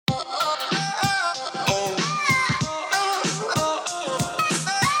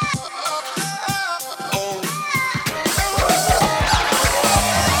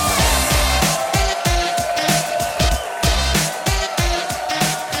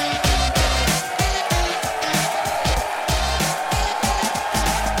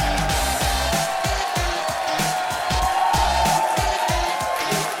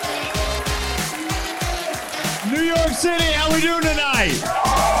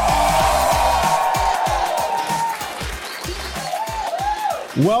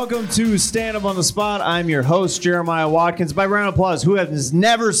Welcome to Stand Up on the Spot. I'm your host, Jeremiah Watkins. By round of applause, who has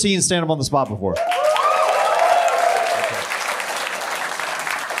never seen Stand Up on the Spot before?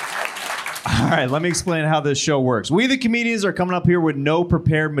 All right, let me explain how this show works. We, the comedians, are coming up here with no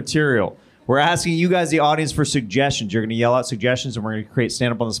prepared material. We're asking you guys, the audience, for suggestions. You're going to yell out suggestions, and we're going to create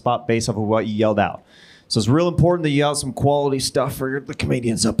Stand Up on the Spot based off of what you yelled out. So it's real important that you yell out some quality stuff for the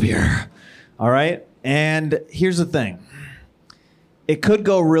comedians up here. All right? And here's the thing. It could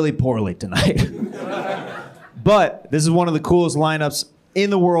go really poorly tonight. But this is one of the coolest lineups in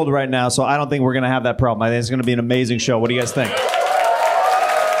the world right now, so I don't think we're going to have that problem. I think it's going to be an amazing show. What do you guys think?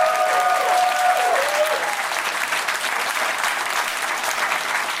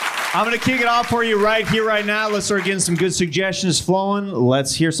 I'm going to kick it off for you right here, right now. Let's start getting some good suggestions flowing.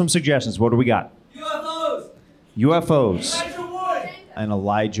 Let's hear some suggestions. What do we got? UFOs. Elijah Wood. And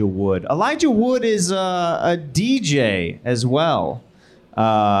Elijah Wood. Elijah Wood is a DJ as well.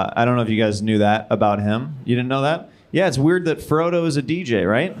 I don't know if you guys knew that about him. You didn't know that? Yeah, it's weird that Frodo is a DJ,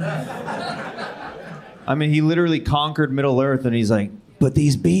 right? I mean, he literally conquered Middle Earth, and he's like, but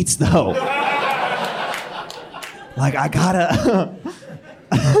these beats, though. Like, I gotta...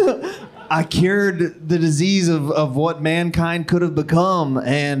 I cured the disease of what mankind could have become,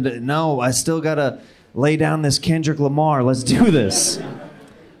 and no, I still gotta lay down this Kendrick Lamar. Let's do this.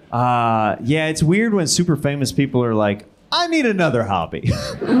 Yeah, it's weird when super famous people are like, I need another hobby.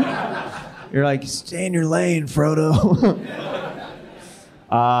 You're like, stay in your lane, Frodo.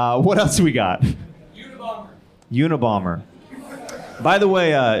 What else we got? Unabomber. By the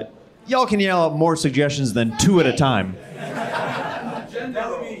way, y'all can yell out more suggestions than 2 at a time.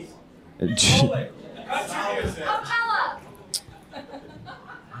 Let's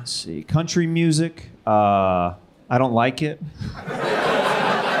see. Country music. I don't like it.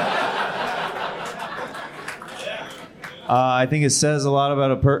 I think it says a lot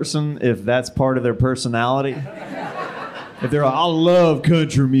about a person if that's part of their personality. If they're like, I love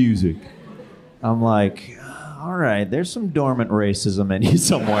country music. I'm like, all right, there's some dormant racism in you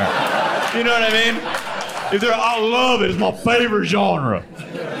somewhere. You know what I mean? If they're like, I love it, it's my favorite genre.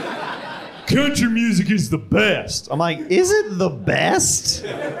 Country music is the best. I'm like, is it the best?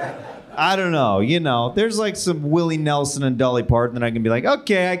 I don't know. You know, there's like some Willie Nelson and Dolly Parton that I can be like,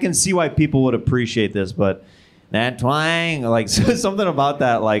 okay, I can see why people would appreciate this, but that twang, like something about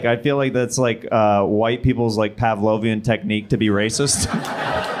that, like I feel like that's like white people's like Pavlovian technique to be racist.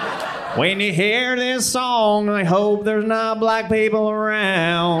 When you hear this song, I hope there's not black people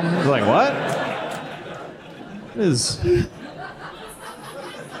around. It's like, what? This is...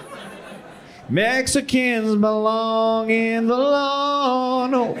 Mexicans belong in the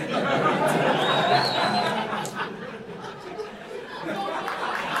lawn. Oh.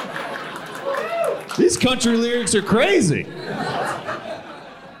 These country lyrics are crazy.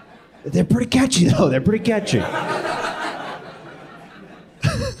 They're pretty catchy, though. They're pretty catchy.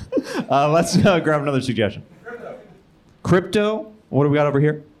 Let's grab another suggestion. Crypto. What do we got over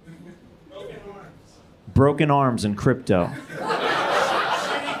here? Broken arms and crypto.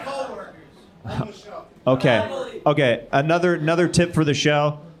 Okay. Another tip for the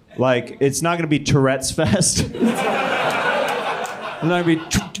show. Like, it's not going to be Tourette's Fest. It's not going to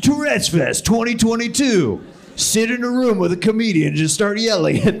be Tourette's Fest 2022. Sit in a room with a comedian and just start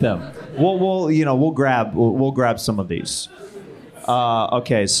yelling at them. We'll grab some of these.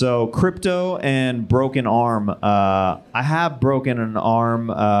 Okay, so crypto and broken arm. I have broken an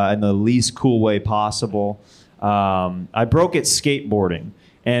arm in the least cool way possible. I broke it skateboarding.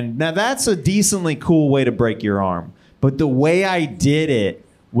 And now that's a decently cool way to break your arm. But the way I did it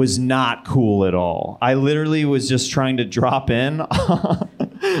was not cool at all. I literally was just trying to drop in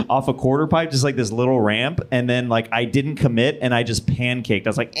off a quarter pipe, just like this little ramp. And then like I didn't commit and I just pancaked. I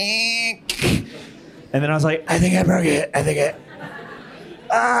was like, and then I was like, I think I broke it. I think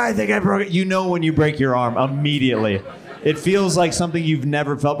I broke it. You know when you break your arm immediately. It feels like something you've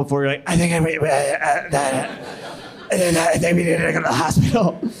never felt before. You're like, I think I think we need to go to the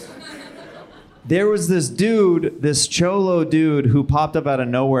hospital. There was this dude, this cholo dude, who popped up out of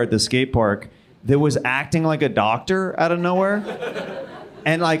nowhere at the skate park that was acting like a doctor out of nowhere.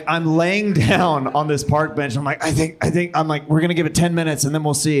 And like, I'm laying down on this park bench. I'm like, I think, I'm like, we're gonna give it 10 minutes and then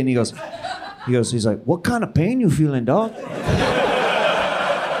we'll see. And he's like, what kind of pain you feeling, dog?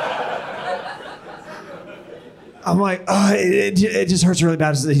 I'm like, it just hurts really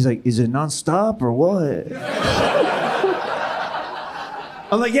bad. He's like, is it nonstop or what?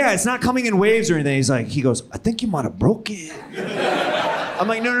 I'm like, yeah, it's not coming in waves or anything. He goes, I think you might have broke it. I'm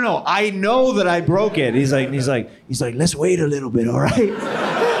like, no, I know that I broke it. He's like, let's wait a little bit, all right?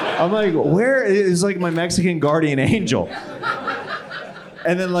 I'm like, where is like my Mexican guardian angel?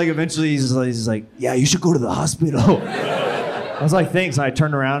 And then like eventually he's like, yeah, you should go to the hospital. I was like, thanks. And I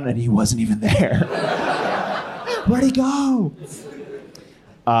turned around and he wasn't even there. Where'd he go?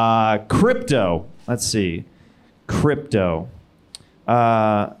 Crypto. Let's see. Crypto.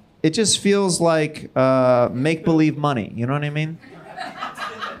 It just feels like make-believe money. You know what I mean?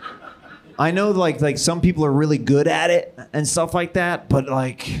 I know like some people are really good at it and stuff like that, but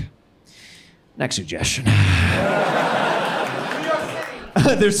like, next suggestion.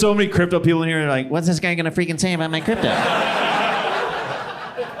 There's so many crypto people in here and like, what's this guy gonna freaking say about my crypto?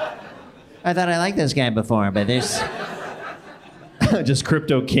 I thought I liked this guy before, but there's just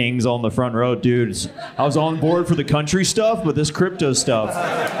crypto kings on the front row. Dude, I was on board for the country stuff, but this crypto stuff,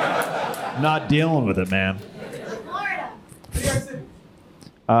 not dealing with it, man.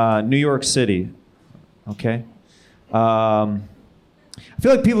 New York City. Okay. I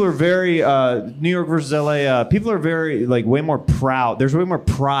feel like people are very, New York versus LA, people are very, like, way more proud. There's way more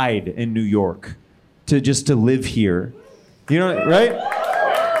pride in New York to live here. You know, right?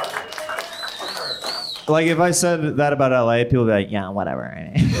 Like, if I said that about LA, people would be like, yeah,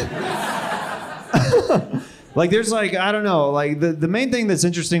 whatever. Like, there's, like, I don't know. Like, the main thing that's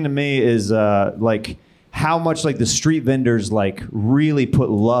interesting to me is, like, how much, like, the street vendors, like, really put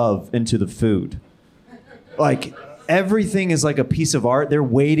love into the food. Like, everything is like a piece of art. They're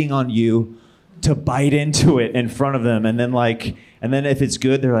waiting on you to bite into it in front of them. And then if it's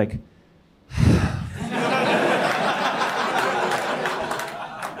good, they're like,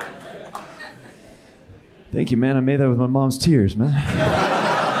 thank you, man. I made that with my mom's tears, man.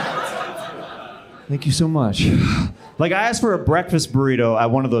 Thank you so much. Like, I asked for a breakfast burrito at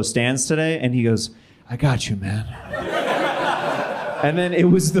one of those stands today, and he goes, I got you, man. And then it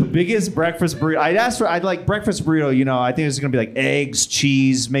was the biggest breakfast burrito. I'd like breakfast burrito, you know, I think it was gonna be like eggs,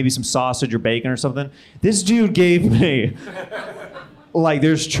 cheese, maybe some sausage or bacon or something. This dude gave me, like,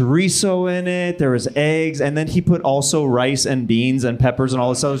 there's chorizo in it, there was eggs, and then he put also rice and beans and peppers and all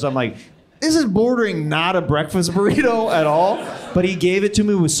this other stuff. I'm like, this is bordering not a breakfast burrito at all. But he gave it to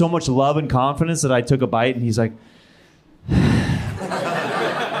me with so much love and confidence that I took a bite, and he's like,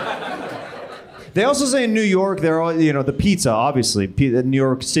 They also say in New York, they're all, you know, the pizza, obviously. New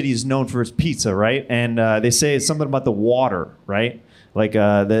York City is known for its pizza, right? And they say it's something about the water, right? Like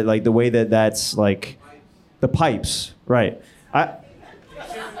the way that's like the pipes, right?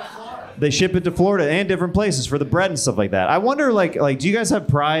 They ship it to Florida and different places for the bread and stuff like that. I wonder, like, do you guys have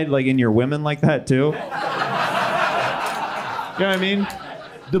pride, like, in your women like that too? You know what I mean?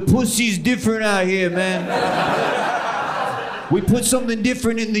 The pussy's different out here, man. We put something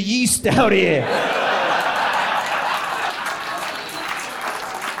different in the yeast out here.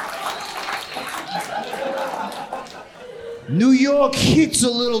 New York hits a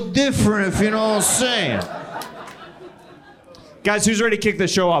little different, if you know what I'm saying. Guys, who's ready to kick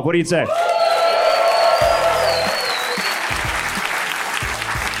this show off? What do you say?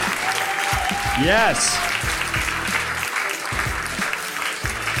 Yes.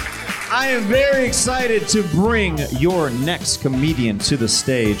 I am very excited to bring your next comedian to the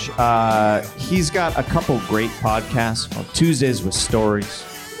stage. He's got a couple great podcasts called Tuesdays with Stories,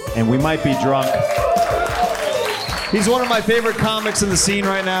 and We Might Be Drunk. He's one of my favorite comics in the scene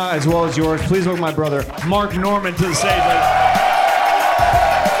right now, as well as yours. Please welcome my brother, Mark Norman, to the stage.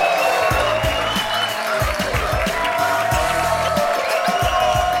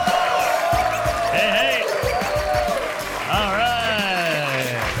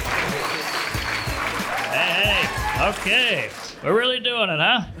 Okay, we're really doing it,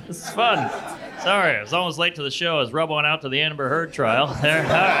 huh? This is fun. Sorry, I was almost late to the show. I was rubbing one out to the Amber Heard trial. There, all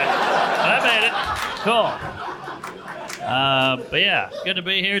right. But I made it. Cool. But yeah, good to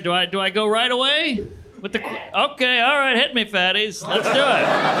be here. Do I go right away? With the okay, all right, hit me, fatties. Let's do it.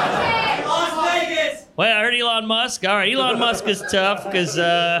 Las Vegas. Wait, I heard Elon Musk. All right, Elon Musk is tough because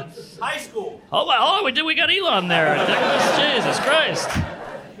high school. Oh, we got Elon there. Jesus Christ.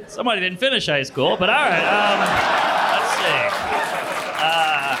 Somebody didn't finish high school, but all right.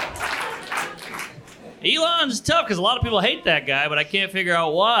 Elon's tough because a lot of people hate that guy, but I can't figure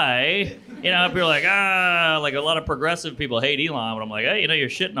out why. You know, people are like, like a lot of progressive people hate Elon, but I'm like, hey, you know, you're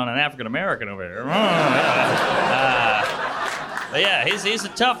shitting on an African American over here. But yeah, he's a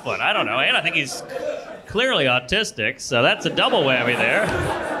tough one. I don't know, and I think he's clearly autistic, so that's a double whammy there.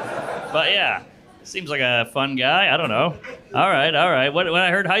 But yeah, seems like a fun guy. I don't know. All right. What I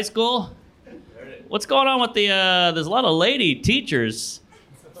heard high school? What's going on with the? There's a lot of lady teachers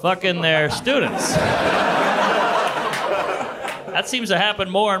fucking their students. That seems to happen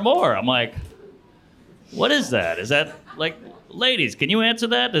more and more. I'm like, what is that? Is that like, ladies? Can you answer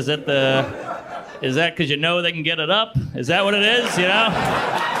that? Is that the? Is that because you know they can get it up? Is that what it is, you know?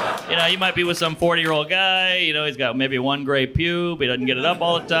 You know, you might be with some 40-year-old guy, you know, he's got maybe one gray pube, he doesn't get it up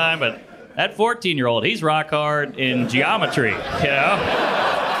all the time, but that 14-year-old, he's rock hard in geometry, you know?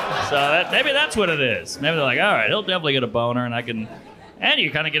 So maybe that's what it is. Maybe they're like, all right, he'll definitely get a boner, and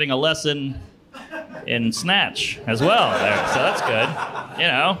you're kind of getting a lesson in snatch as well there, so that's good, you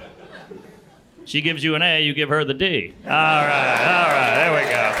know? She gives you an A, you give her the D. All right, there we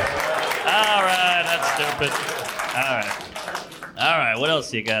go. All right, that's stupid. All right, what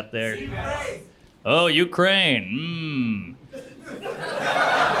else you got there? Oh, Ukraine.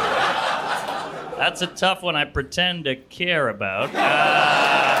 That's a tough one I pretend to care about. But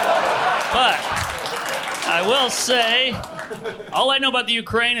I will say, all I know about the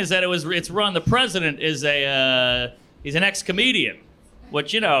Ukraine is that it's run, the president is he's an ex-comedian.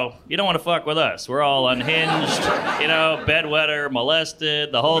 Which, you know, you don't want to fuck with us. We're all unhinged, you know, bedwetter,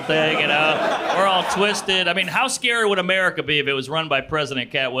 molested, the whole thing, you know. We're all twisted. I mean, how scary would America be if it was run by President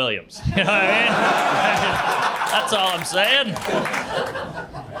Cat Williams? You know what I mean? That's all I'm saying.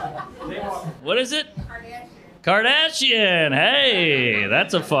 What is it? Kardashian. Hey,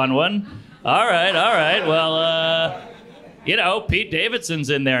 that's a fun one. All right. Well, you know, Pete Davidson's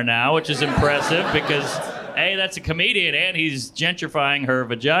in there now, which is impressive because... A, that's a comedian, and he's gentrifying her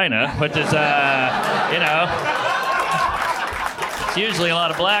vagina, which is, you know, it's usually a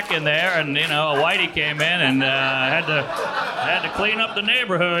lot of black in there, and, you know, a whitey came in and had to clean up the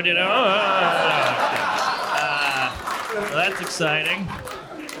neighborhood, you know. So that's exciting.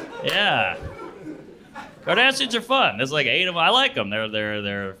 Yeah. Kardashians are fun. There's like 8 of them. I like them.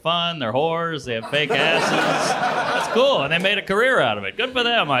 They're fun. They're whores. They have fake asses. That's cool. And they made a career out of it. Good for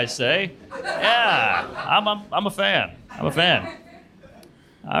them, I say. Yeah. I'm a fan.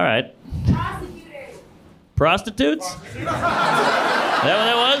 All right. Prostitutes? Is that what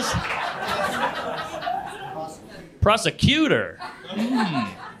that was? Prosecutor.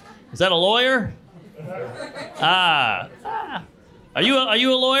 Is that a lawyer? Are you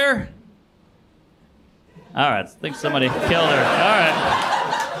a lawyer? All right, I think somebody killed her. All right.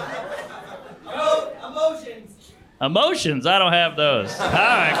 Emotions? I don't have those. All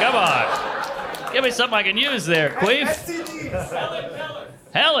right, come on. Give me something I can use there, Queef.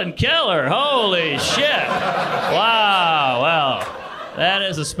 Helen Keller. Holy shit. Wow, well, that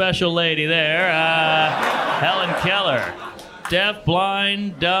is a special lady there. Helen Keller. Deaf,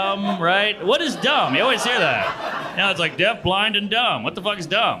 blind, dumb, right? What is dumb? You always hear that. You know, it's like deaf, blind, and dumb. What the fuck is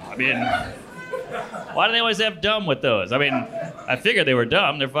dumb? I mean... Why do they always have dumb with those? I mean, I figured they were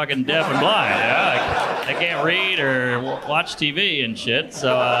dumb. They're fucking deaf and blind. Yeah? Like, they can't read or watch TV and shit.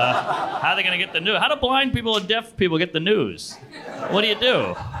 So how are they going to get the news? How do blind people and deaf people get the news? What do you do?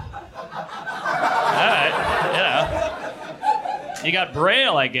 All right, you know. You got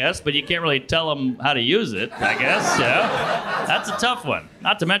Braille, I guess, but you can't really tell them how to use it, I guess. Yeah? That's a tough one.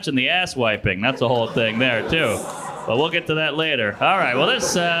 Not to mention the ass wiping. That's a whole thing there, too. But we'll get to that later. All right, well,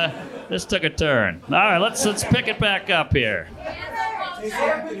 this took a turn. All right, let's pick it back up here.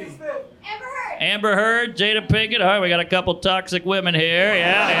 Amber Heard, Jada Pinkett. All right, we got a couple toxic women here.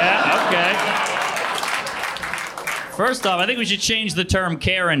 Yeah, okay. First off, I think we should change the term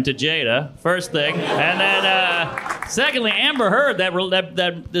Karen to Jada. First thing, and then secondly, Amber Heard.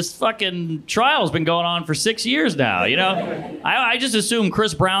 That this fucking trial's been going on for 6 years now. You know, I just assume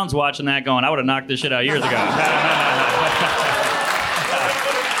Chris Brown's watching that, going, I would have knocked this shit out years ago.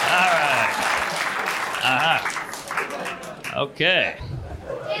 Okay.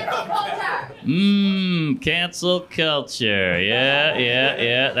 Cancel culture.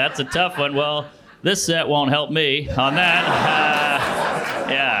 Yeah. That's a tough one. Well, this set won't help me on that.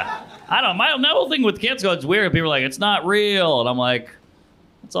 Yeah. I don't know. My whole thing with cancel culture is weird. People are like, it's not real. And I'm like,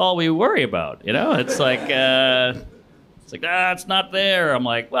 that's all we worry about. You know? It's like, it's not there. I'm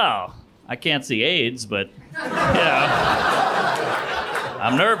like, well, I can't see AIDS, but, you know.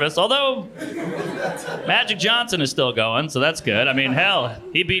 I'm nervous, although Magic Johnson is still going, so that's good. I mean, hell,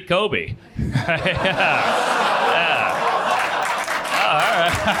 he beat Kobe. Yeah. Oh, all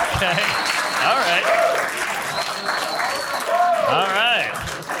right. Okay. All right.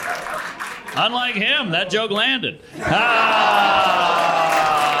 Unlike him, that joke landed.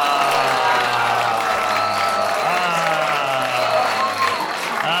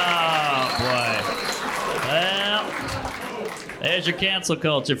 There's your cancel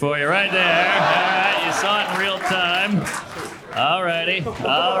culture for you right there. All right, you saw it in real time. All righty.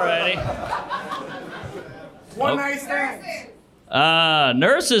 One night stand.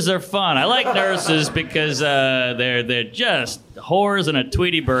 Nurses are fun. I like nurses because they're just whores in a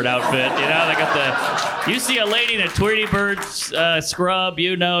Tweety Bird outfit. You know, they got the. You see a lady in a Tweety Bird scrub,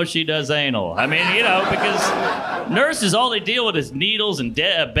 you know she does anal. I mean, you know, because nurses all they deal with is needles and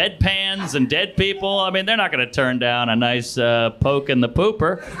bedpans and dead people. I mean, they're not going to turn down a nice poke in the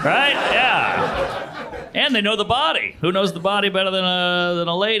pooper, right? Yeah. And they know the body. Who knows the body better than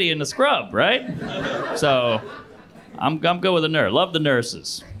a lady in the scrub, right? So. I'm good with the nurse. Love the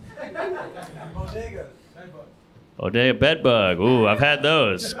nurses. Bodega bedbug. Ooh, I've had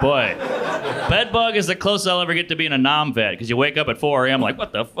those. Boy, bedbug is the closest I'll ever get to being a nom vet because you wake up at 4 a.m. like,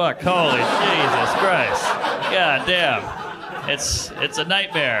 what the fuck? Holy Jesus Christ! God damn, it's a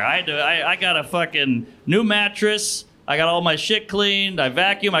nightmare. I got a fucking new mattress. I got all my shit cleaned. I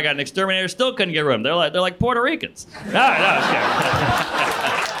vacuumed. I got an exterminator. Still couldn't get rid of them. They're like Puerto Ricans. No, it's good.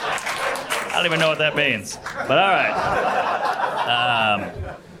 I don't even know what that means. But all right.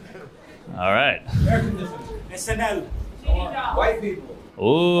 All right. SNL. White people.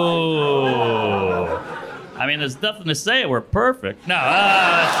 Ooh. I mean, there's nothing to say. We're perfect. No.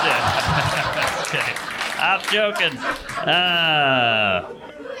 Shit. I'm joking.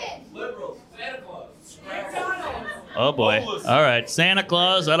 Liberals. Santa Claus. Oh, boy. All right. Santa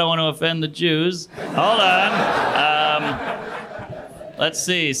Claus. I don't want to offend the Jews. Hold on. Let's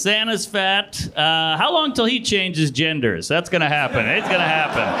see. Santa's fat. How long till he changes genders? That's gonna happen. It's gonna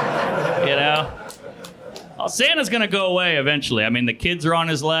happen. You know. Oh, Santa's gonna go away eventually. I mean, the kids are on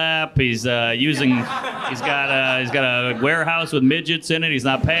his lap. He's got a warehouse with midgets in it. He's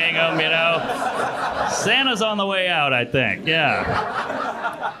not paying them. You know. Santa's on the way out, I think.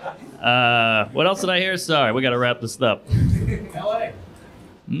 Yeah. What else did I hear? Sorry, we gotta wrap this up. L.A.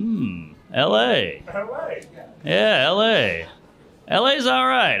 L.A. L.A. Yeah, L.A. LA's all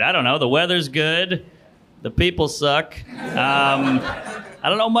right. I don't know. The weather's good. The people suck. I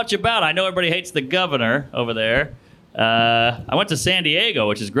don't know much about it. I know everybody hates the governor over there. I went to San Diego,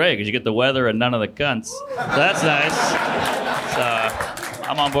 which is great because you get the weather and none of the cunts. So that's nice. So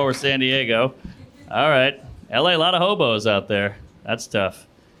I'm on board with San Diego. All right. LA, a lot of hobos out there. That's tough.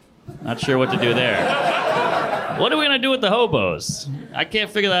 Not sure what to do there. What are we going to do with the hobos? I can't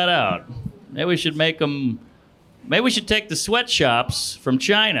figure that out. Maybe we should make them... Maybe we should take the sweatshops from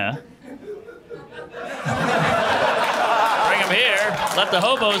China, bring them here, let the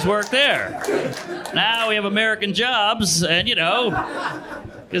hobos work there. Now we have American jobs, and you know,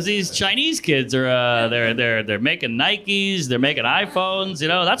 because these Chinese kids are they're making Nikes, they're making iPhones. You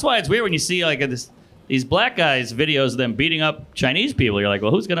know, that's why it's weird when you see like these black guys videos of them beating up Chinese people. You're like, well,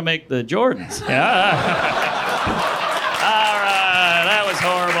 who's gonna make the Jordans? Yeah. All right, that was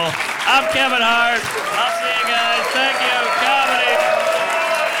horrible. I'm Kevin Hart. I'll see you guys. Thank you. Comedy.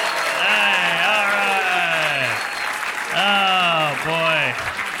 Hey, all right. Oh, boy.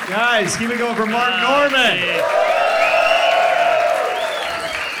 Guys, keep it going for Mark Norman.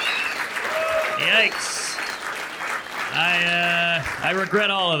 Yikes. I regret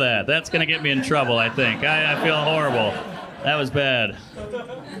all of that. That's going to get me in trouble, I think. I feel horrible. That was bad.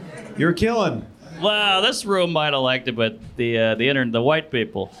 You're killing. Well, this room might have liked it, but the white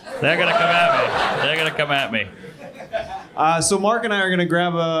people, they're gonna come at me. So Mark and I are going to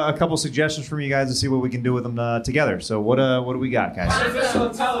grab a couple suggestions from you guys and see what we can do with them together. So what do we got, guys? Artificial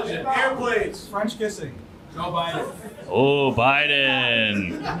intelligence. Airplanes. French kissing. Joe Biden. Oh,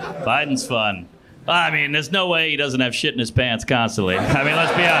 Biden. Biden's fun. I mean, there's no way he doesn't have shit in his pants constantly. I mean,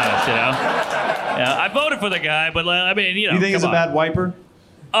 let's be honest, you know. Yeah, I voted for the guy, but I mean, you know. You think he's a bad wiper?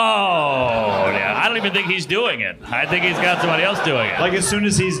 Oh, yeah. I don't even think he's doing it. I think he's got somebody else doing it. Like, as soon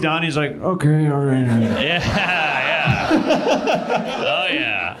as he's done, he's like, okay, all right. Yeah. Oh,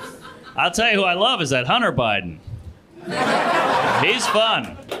 yeah. I'll tell you who I love is that Hunter Biden. He's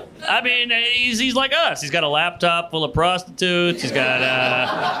fun. I mean, he's like us. He's got a laptop full of prostitutes. He's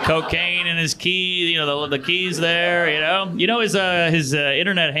got cocaine in his key. You know, the keys there. You know his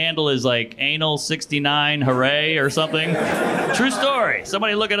internet handle is like anal69 hooray or something. True story.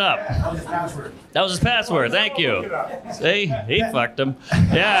 Somebody look it up. That was his password. That was his password. Thank you. See, he fucked him. Yeah.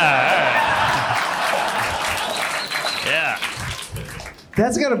 All right. Yeah.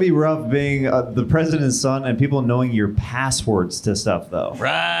 That's got to be rough being the president's son and people knowing your passwords to stuff, though.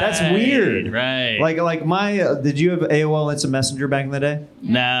 Right. That's weird. Right. Like my, did you have AOL Instant Messenger back in the day?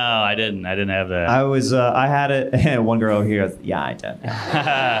 No, I didn't. I didn't have that. I had it, and one girl here goes, yeah, I did.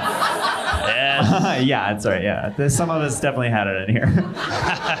 Yeah. Yeah, that's right, yeah. Some of us definitely had it in here.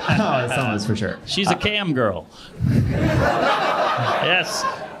 Some of us for sure. She's a cam girl. Yes,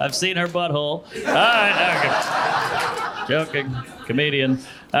 I've seen her butthole. All right, okay. Joking. Comedian.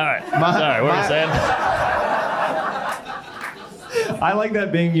 All right. Sorry, what were you saying? I like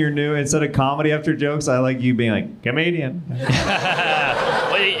that being your new, instead of comedy after jokes, I like you being like, comedian.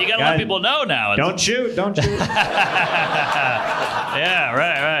 Well, you gotta let people know now. Don't shoot. Yeah,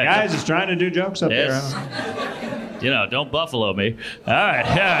 right. Guys, just trying to do jokes up Yes. there. Don't buffalo me. All right.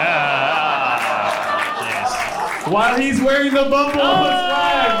 Jeez. While he's wearing the Buffalo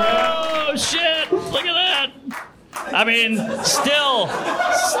flag, man. Oh, shit. Look at that. I mean, still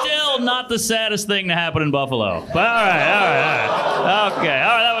not the saddest thing to happen in Buffalo. But all right. Okay.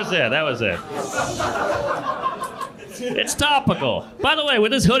 All right, that was it. It's topical. By the way,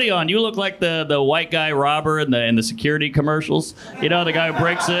 with this hoodie on, you look like the white guy robber in the security commercials. You know, the guy who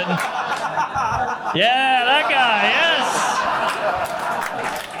breaks in. Yeah, that guy.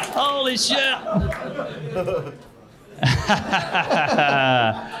 Yes. Holy shit.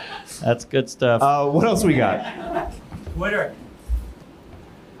 That's good stuff. What else we got? Twitter.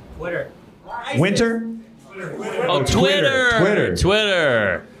 Winter? Oh, Twitter.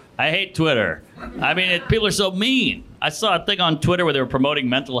 Twitter. I hate Twitter. I mean, people are so mean. I saw a thing on Twitter where they were promoting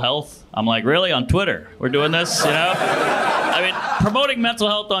mental health. I'm like, really? On Twitter? We're doing this, I mean, promoting mental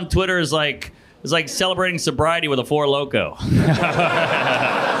health on Twitter is like celebrating sobriety with a Four Loko.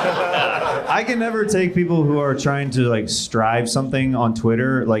 I can never take people who are trying to like strive something on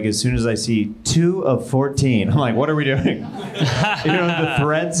Twitter. Like as soon as I see 2 of 14, I'm like, what are we doing? The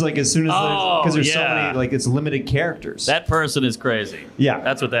threads. Like as soon as because there's so many, like it's limited characters. That person is crazy. Yeah,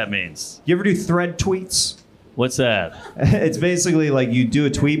 that's what that means. You ever do thread tweets? What's that? It's basically like you do a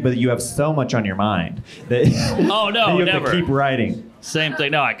tweet, but you have so much on your mind that that you have to keep writing. Same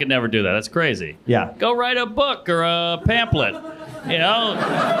thing. No, I could never do that. That's crazy. Yeah. Go write a book or a pamphlet.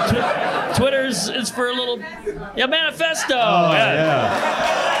 Twitter's is for a little manifesto. Oh,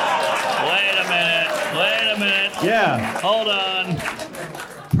 yeah. Wait a minute. Yeah. Hold on.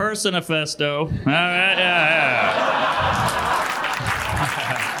 Personifesto. All right. Yeah.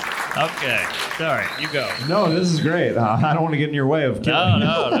 Okay. Sorry. You go. No, this is great. I don't want to get in your way of killing.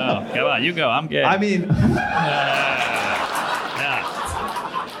 No. Come on. You go. I'm gay. I mean.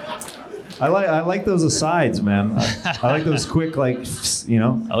 I like those asides, man. I like those quick, like,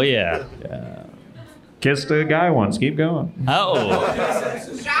 Oh, yeah. Kissed a guy once. Keep going. Oh.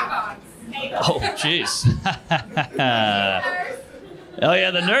 Oh, jeez. Oh,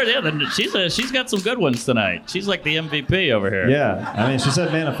 yeah, the nerd. Yeah, she's got some good ones tonight. She's like the MVP over here. Yeah. I mean, she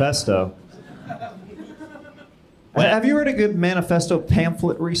said manifesto. Have you read a good manifesto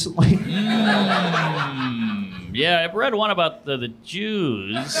pamphlet recently? Yeah, I've read one about the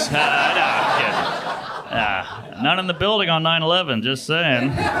Jews. No, I'm kidding. Not in the building on 9/11, just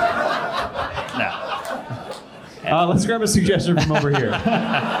saying. No. Let's grab a suggestion from over here.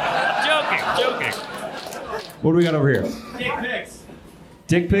 Joking. What do we got over here? Dick pics.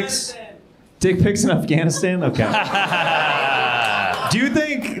 Dick pics? Dick pics in Afghanistan? Okay. Do you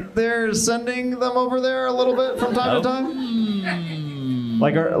think they're sending them over there a little bit from time to time?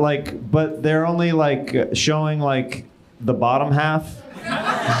 But they're only showing the bottom half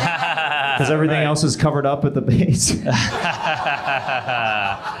because everything else is covered up at the base.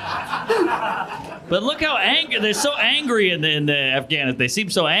 But look how angry they're so angry in the Afghanistan. They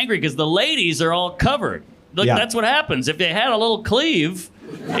seem so angry because the ladies are all covered. Look, That's what happens if they had a little cleave.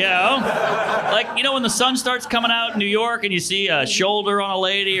 When the sun starts coming out in New York and you see a shoulder on a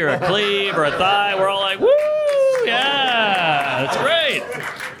lady or a cleave or a thigh, we're all like, woo, yeah, that's great.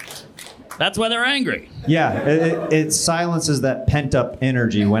 That's why they're angry. Yeah, it silences that pent-up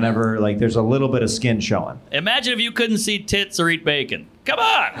energy whenever there's a little bit of skin showing. Imagine if you couldn't see tits or eat bacon. Come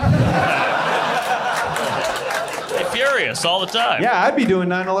on. They're furious all the time. Yeah, I'd be doing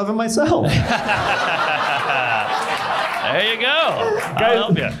 9/11 myself. There you go. Guys,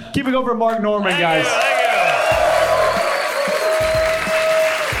 I'll help you. Keep it going for Mark Norman, guys. Thank you.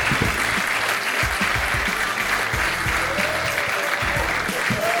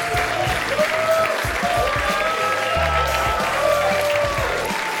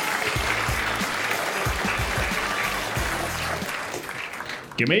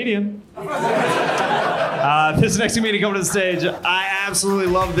 Comedian. This next comedian coming to the stage, I absolutely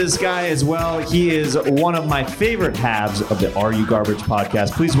love this guy as well. He is one of my favorite halves of the Are You Garbage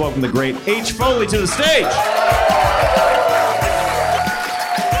podcast. Please welcome the great H. Foley to the stage.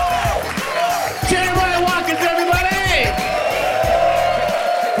 Jeremiah Watkins, everybody!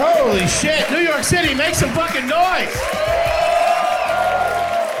 Holy shit, New York City, make some fucking noise!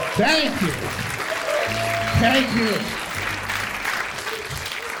 Thank you.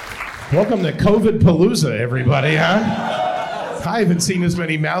 Welcome to COVID Palooza, everybody, huh? I haven't seen as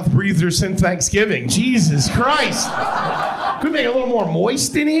many mouth breathers since Thanksgiving. Jesus Christ. Could we make it a little more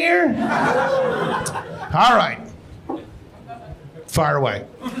moist in here? All right. Fire away.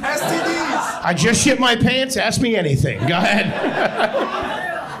 STDs. I just shit my pants. Ask me anything. Go ahead.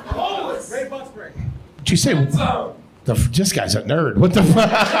 Great butt spray. What'd you say? This guy's a nerd. What the fuck?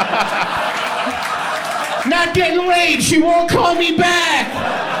 Not getting laid. She won't call me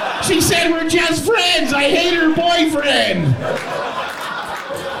back. She said we're just friends. I hate her boyfriend.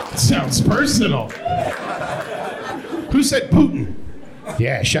 Sounds personal. Who said Putin?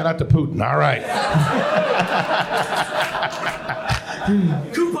 Yeah, shout out to Putin. All right.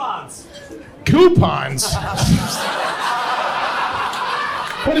 Coupons. Coupons?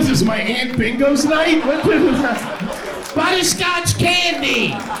 What is this, my Aunt Bingo's night? Butterscotch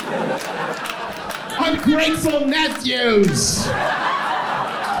candy! Ungrateful nephews!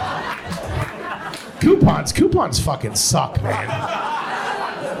 Coupons fucking suck, man.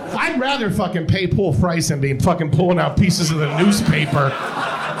 I'd rather fucking pay full price than be fucking pulling out pieces of the newspaper.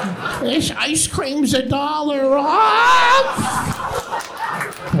 This ice cream's $1 off!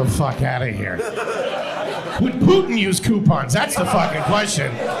 Get the fuck out of here. Would Putin use coupons? That's the fucking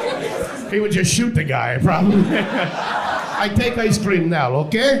question. He would just shoot the guy, probably. I take ice cream now,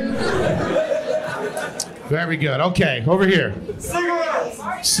 okay? Very good. Okay, over here.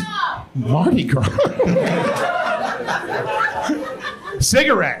 Cigarettes. Mardi Gras.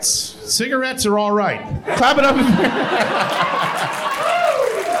 Cigarettes. Cigarettes are all right. Clap it up.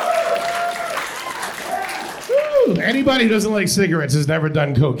 Woo. Anybody who doesn't like cigarettes has never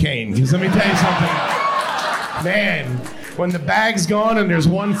done cocaine. Because let me tell you something. Man, when the bag's gone and there's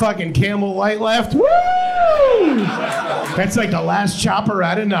one fucking Camel Light left, woo! That's like the last chopper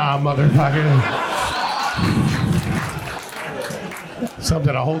out of Nam, motherfucker.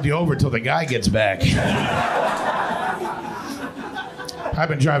 Something to hold you over till the guy gets back. I've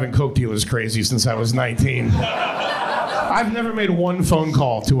been driving coke dealers crazy since I was 19. I've never made one phone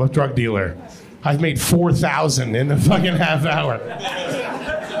call to a drug dealer. I've made 4,000 in the fucking half hour.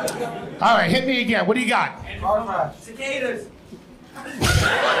 All right, hit me again. What do you got? Cicadas.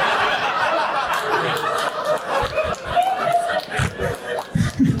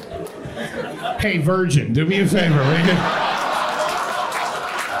 Hey, Virgin, do me a favor, will you?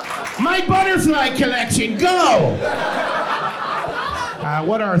 My butterfly collection, go!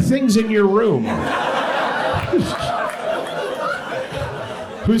 What are things in your room?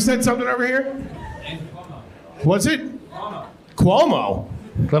 Who said something over here? Was it? Cuomo.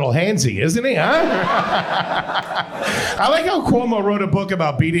 Little handsy, isn't he, huh? I like how Cuomo wrote a book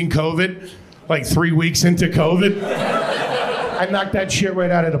about beating COVID, like 3 weeks into COVID. I knocked that shit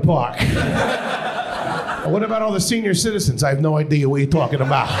right out of the park. What about all the senior citizens? I have no idea what you're talking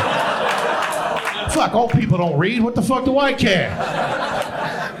about. Fuck, old people don't read. What the fuck do I care?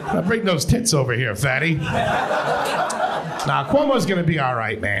 Now bring those tits over here, fatty. Nah, Cuomo's gonna be all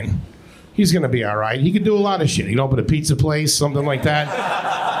right, man. He's gonna be all right. He can do a lot of shit. He can open a pizza place, something like that.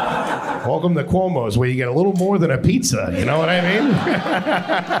 Welcome to Cuomo's, where you get a little more than a pizza. You know what I mean?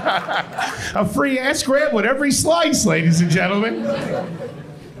 A free ass grab with every slice, ladies and gentlemen.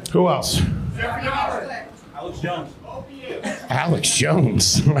 Who else? Alex Jones. Alex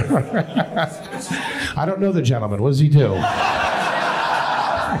Jones. I don't know the gentleman. What does he do?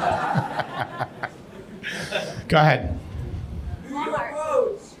 Go ahead.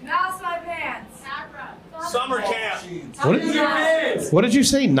 Mouse my pants. Summer camp. What did you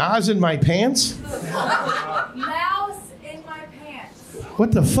say? Nas in my pants? Mouse in my pants.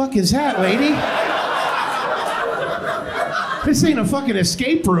 What the fuck is that, lady? This ain't a fucking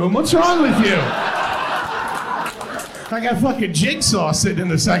escape room. What's wrong with you? I got fucking Jigsaw sitting in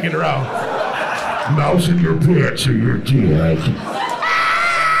the second row. Mouse in your pants or your dick.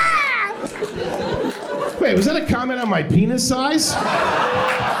 Wait, was that a comment on my penis size?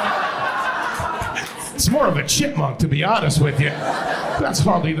 It's more of a chipmunk, to be honest with you. That's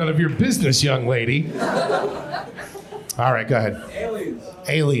hardly none of your business, young lady. All right, go ahead. Aliens.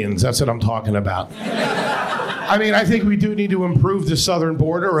 Aliens, that's what I'm talking about. I mean, I think we do need to improve the southern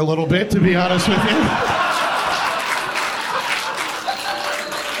border a little bit, to be honest with you.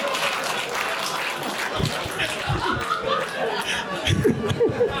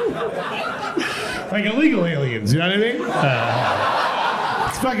 Like illegal aliens, you know what I mean?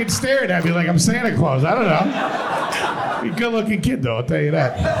 It's fucking staring at me like I'm Santa Claus. I don't know. You're a good-looking kid, though, I'll tell you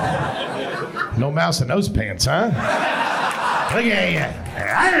that. No mouse in those pants, huh? Look at you.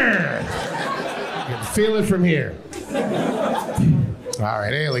 You can feel it from here. All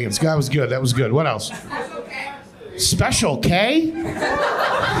right, aliens. That was good. That was good. What else? Special K?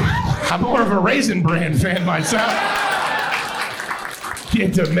 I'm more of a Raisin Bran fan myself. You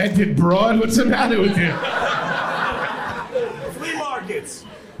demented broad? What's the matter with you? Flea markets.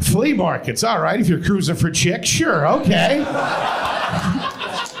 Flea markets. All right, if you're cruising for chicks, sure, okay.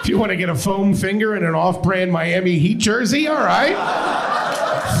 If you want to get a foam finger and an off-brand Miami Heat jersey, all right.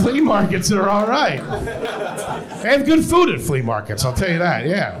 Flea markets are all right. They have good food at flea markets, I'll tell you that,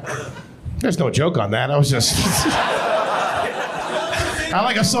 yeah. There's no joke on that. I was just... I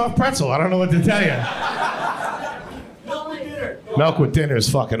like a soft pretzel. I don't know what to tell you. Milk with dinner is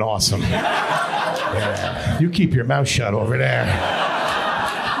fucking awesome. Yeah. You keep your mouth shut over there.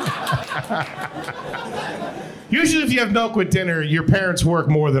 Usually if you have milk with dinner, your parents work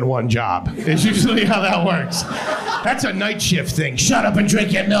more than one job. It's usually how that works. That's a night shift thing. Shut up and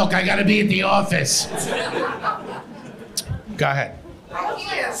drink your milk. I gotta be at the office. Go ahead.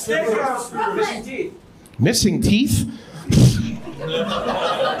 Missing teeth. Missing teeth?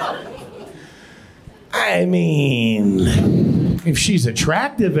 I mean, if she's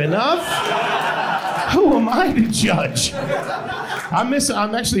attractive enough, who am I to judge? I'm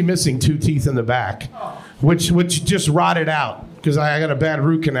actually missing 2 teeth in the back, which just rotted out because I got a bad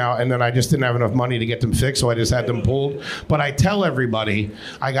root canal and then I just didn't have enough money to get them fixed, so I just had them pulled. But I tell everybody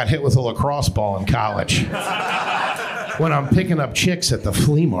I got hit with a lacrosse ball in college when I'm picking up chicks at the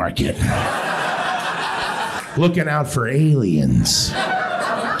flea market, looking out for aliens,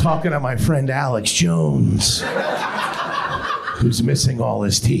 talking to my friend Alex Jones, who's missing all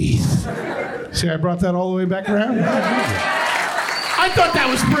his teeth. See, I brought that all the way back around? I thought that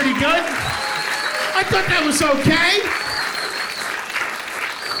was pretty good. I thought that was okay.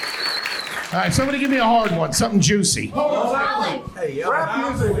 All right, somebody give me a hard one, something juicy. Rap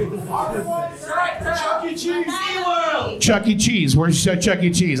music. Chuck E. Cheese. SeaWorld. Chuck E. Cheese. Where's Chuck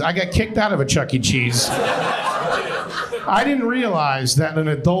E. Cheese? I got kicked out of a Chuck E. Cheese. I didn't realize that an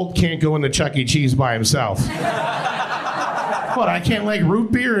adult can't go into Chuck E. Cheese by himself. What, I can't like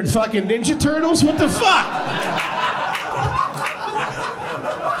root beer and fucking Ninja Turtles? What the fuck?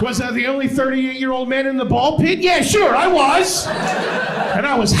 Was I the only 38-year-old man in the ball pit? Yeah, sure, I was. And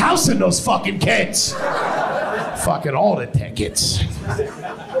I was housing those fucking kids. Fucking all the tickets.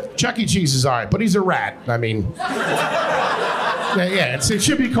 Chuck E. Cheese is all right, but he's a rat. I mean, yeah, it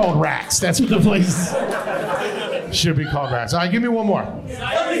should be called Rats. That's what the place should be called, Rats. All right, give me one more.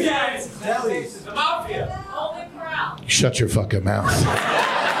 Delis. The Mafia. Shut your fucking mouth.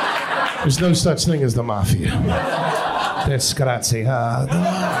 There's no such thing as the Mafia. Desgraziado.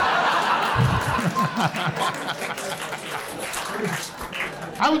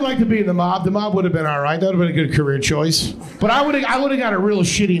 I would like to be in the mob. The mob would have been all right. That would have been a good career choice. But I would have got a real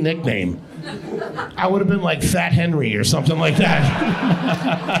shitty nickname. I would have been like Fat Henry or something like that.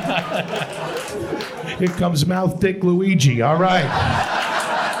 Here comes Mouth Dick Luigi. All right.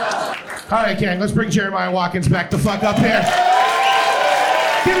 All right, gang. Let's bring Jeremiah Watkins back the fuck up here.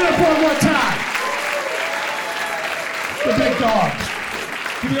 Give it up one more time. The big dog.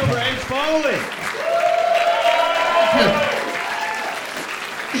 Give me over H. Foley.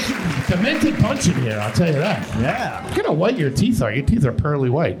 Demented punch in here, I'll tell you that. Yeah. Look how white your teeth are. Your teeth are pearly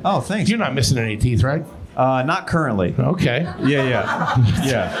white. Oh, thanks. You're not missing any teeth, right? Not currently. Okay.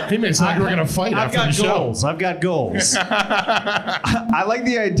 Yeah. Hey, man, it's like we're going to fight I've after got the show. goals. I've got goals. I like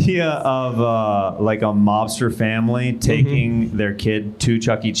the idea of like a mobster family taking their kid to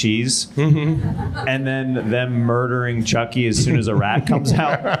Chuck E. Cheese and then them murdering Chucky as soon as a rat comes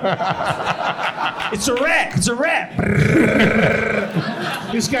out. It's a rat. It's a rat.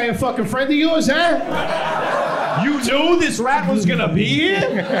 This guy a fucking friend of yours, huh? You knew this rat was going to be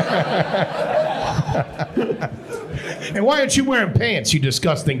here? And why aren't you wearing pants, you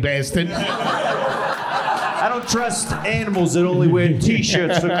disgusting bastard? I don't trust animals that only wear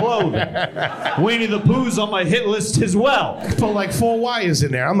T-shirts for clothing. Winnie the Pooh's on my hit list as well. Put like 4 wires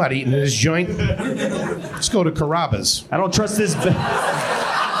in there. I'm not eating this joint. Let's go to Carrabba's. I don't trust this.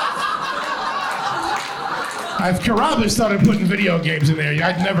 If Carrabba's started putting video games in there,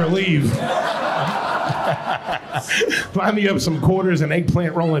 I'd never leave. Buy me up some quarters and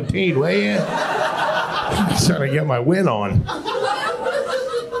eggplant rollantina, will you? I'm trying to get my win on.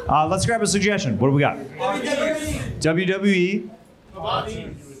 Let's grab a suggestion. What do we got? WWE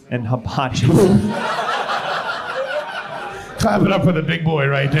and Hibachi. Clap it up for the big boy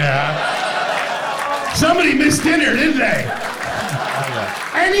right there. Huh? Somebody missed dinner, didn't they?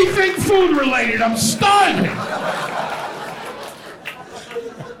 Anything food related, I'm starving.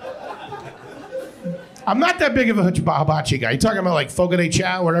 I'm not that big of a hibachi guy. You talking about like fogo de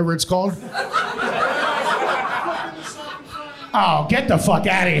chao, whatever it's called? Oh, get the fuck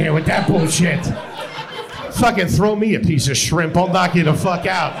out of here with that bullshit. Fucking throw me a piece of shrimp. I'll knock you the fuck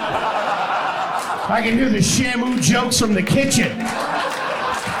out. I can hear the Shamu jokes from the kitchen.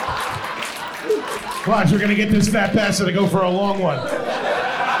 Watch, we're gonna get this fat bastard to go for a long one.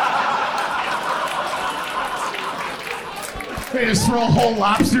 They just throw whole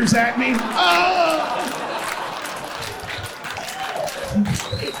lobsters at me.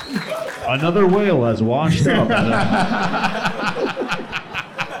 Another whale has washed up.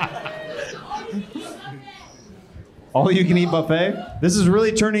 All you can eat buffet? This is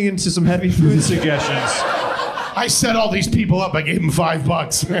really turning into some heavy food suggestions. I set all these people up. I gave them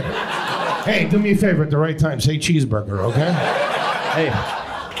 $5. Hey, do me a favor at the right time. Say cheeseburger, okay? Hey,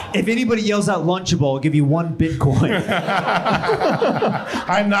 if anybody yells out Lunchable, I'll give you 1 Bitcoin.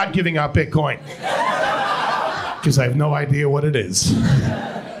 I'm not giving out Bitcoin. Because I have no idea what it is.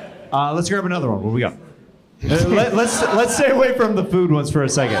 Let's grab another one. What do we got? Let's stay away from the food ones for a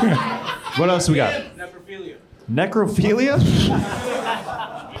second. What else we got? Necrophilia. Necrophilia?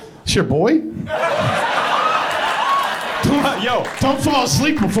 It's your boy? Yo, Don't fall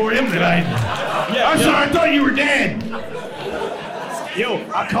asleep before him tonight. I'm sorry, I thought you were dead.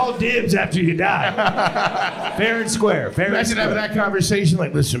 I called dibs after you died. Fair and square. Fair and Imagine square. having that conversation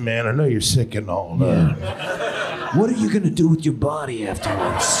like, listen, man, I know you're sick and all. What are you gonna do with your body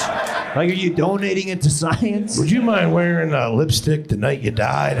afterwards? Like, are you donating it to science? Would you mind wearing lipstick the night you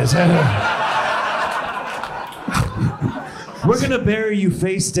died? Is that We're gonna bury you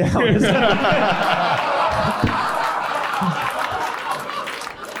face down.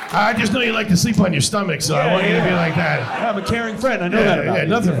 I just know you like to sleep on your stomach, so I want you to be like that. I'm a caring friend. I know that about you.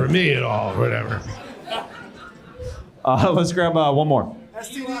 Nothing for me at all, whatever. Let's grab one more.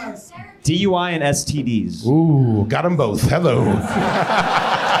 STDs. DUI and STDs. Ooh, got them both. Hello.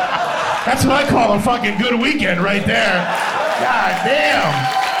 That's what I call a fucking good weekend right there. God damn.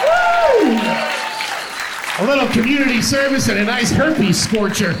 Woo! A little community service and a nice herpes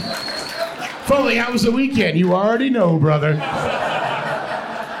scorcher. If only that was the weekend. You already know, brother.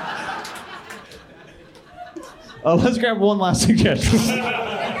 Let's grab one last suggestion.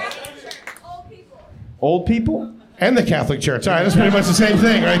 Old people. Old people? And the Catholic Church. All right, that's pretty much the same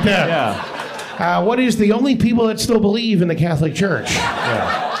thing right there. Yeah. What is the only people that still believe in the Catholic Church?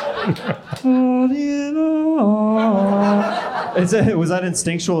 Was that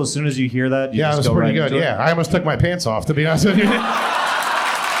instinctual? As soon as you hear that, you Yeah, it just was go pretty right good. into it? Yeah, I almost took my pants off, to be honest with you. Guys,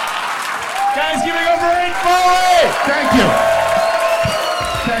 give it up for Ed Foley! Thank you.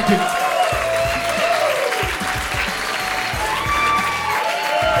 Thank you.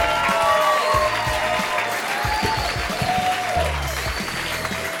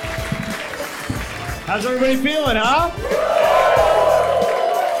 How's everybody feeling, huh?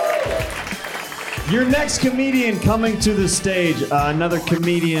 Your next comedian coming to the stage, another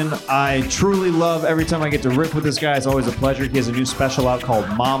comedian I truly love. Every time I get to rip with this guy, it's always a pleasure. He has a new special out called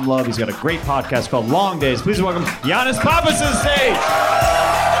Mom Love. He's got a great podcast called Long Days. Please welcome Giannis Pappas to the stage.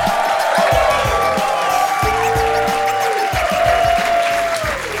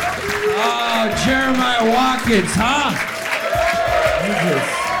 Oh, Jeremiah Watkins, huh? He just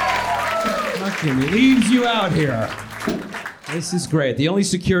fucking leaves you out here. This is great. The only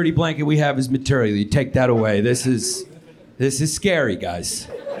security blanket we have is material. You take that away. This is scary, guys.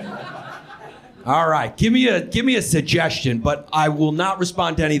 All right, give me a suggestion, but I will not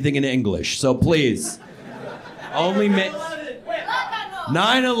respond to anything in English. So please, only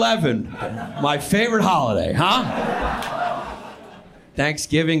 9/11, my favorite holiday, huh?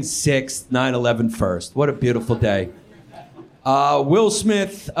 Thanksgiving 6th, 9/11 1st. What a beautiful day. Will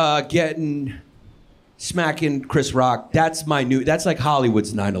Smith smacking Chris Rock. That's like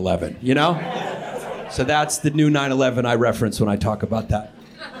Hollywood's 9/11, you know? So that's the new 9/11 I reference when I talk about that.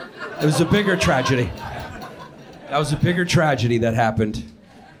 It was a bigger tragedy. That was a bigger tragedy that happened.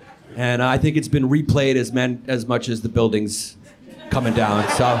 And I think it's been replayed as much as the buildings coming down.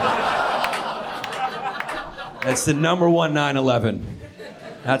 So that's the number one 9/11.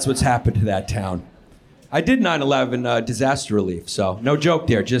 That's what's happened to that town. I did 9/11 disaster relief, so no joke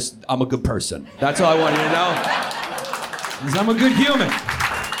there. Just I'm a good person. That's all I want you to know. Is I'm a good human.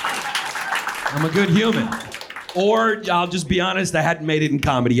 I'm a good human. Or I'll just be honest, I hadn't made it in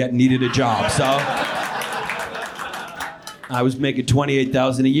comedy yet and needed a job, so I was making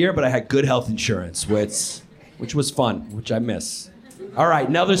 $28,000 a year, but I had good health insurance, which was fun, which I miss. All right,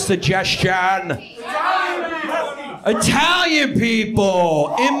 another suggestion. Italian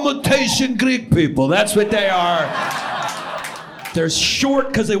people, imitation Greek people. That's what they are. They're short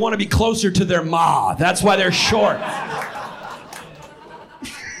because they want to be closer to their ma. That's why they're short.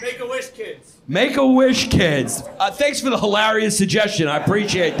 Make-A-Wish kids. Make-A-Wish kids. Thanks for the hilarious suggestion. I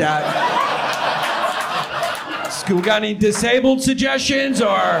appreciate that. We got any disabled suggestions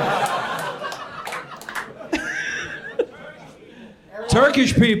or?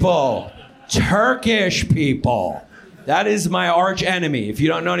 Turkish people. Turkish people. That is my arch enemy. If you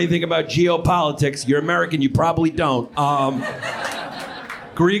don't know anything about geopolitics, you're American, you probably don't.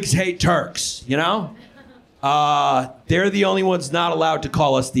 Greeks hate Turks, you know? They're the only ones not allowed to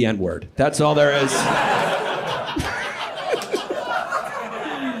call us the N-word. That's all there is.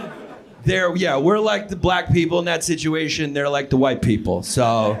 We're like the black people in that situation. They're like the white people.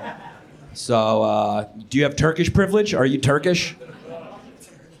 So, do you have Turkish privilege? Are you Turkish?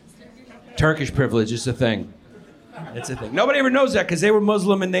 Turkish privilege is a thing. It's a thing. Nobody ever knows that because they were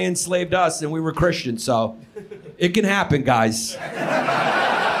Muslim and they enslaved us and we were Christian. So, it can happen, guys.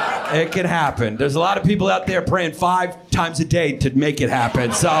 It can happen. There's a lot of people out there praying 5 times a day to make it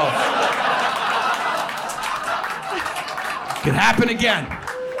happen. So, it can happen again.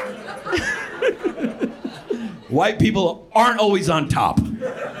 White people aren't always on top.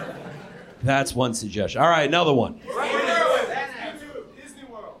 That's one suggestion. All right, another one. Disney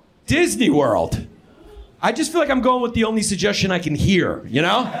World. Disney World. I just feel like I'm going with the only suggestion I can hear, you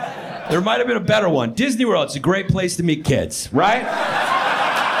know? There might have been a better one. Disney World, it's a great place to meet kids, right?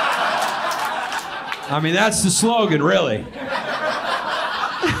 I mean, that's the slogan, really.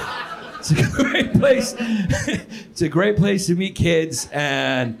 It's a great place. It's a great place to meet kids,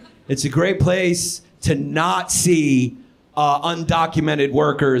 and it's a great place to not see undocumented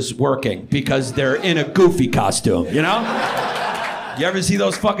workers working because they're in a goofy costume, you know? You ever see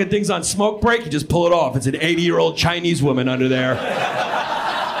those fucking things on smoke break? You just pull it off. It's an 80-year-old Chinese woman under there.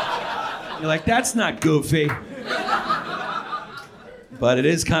 You're like, that's not goofy. But it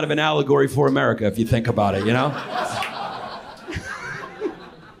is kind of an allegory for America if you think about it, you know?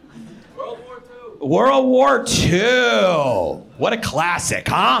 World War II. What a classic,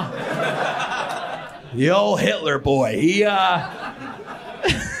 huh? The old Hitler boy. He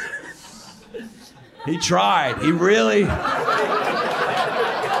tried.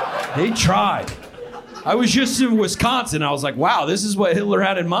 He tried. I was just in Wisconsin. I was like, wow, this is what Hitler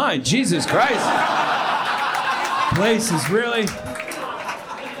had in mind. Jesus Christ. Place is really...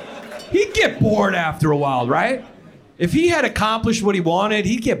 He'd get bored after a while, right? If he had accomplished what he wanted,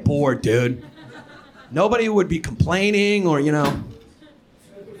 he'd get bored, dude. Nobody would be complaining or, you know...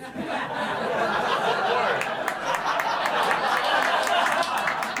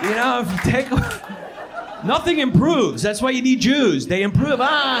 You know, if you take... Nothing improves. That's why you need Jews. They improve.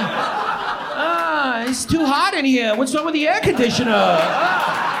 It's too hot in here. What's wrong with the air conditioner?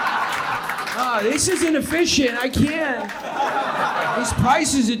 This isn't efficient. I can't. These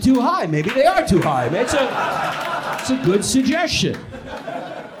prices are too high. Maybe they are too high. It's a good suggestion.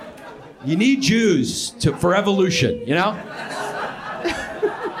 You need Jews for evolution, you know?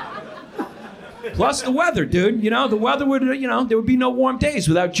 Plus the weather, dude. You know, the weather would, you know, there would be no warm days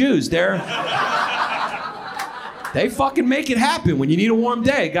without Jews. They fucking make it happen when you need a warm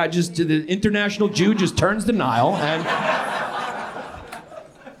day. The international Jew just turns the Nile, and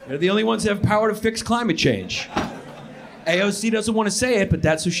they're the only ones that have power to fix climate change. AOC doesn't want to say it, but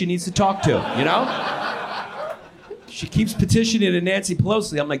that's who she needs to talk to, you know? She keeps petitioning to Nancy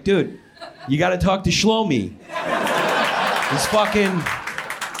Pelosi. I'm like, dude, you got to talk to Shlomi.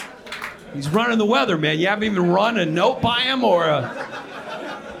 He's running the weather, man. You haven't even run a note by him or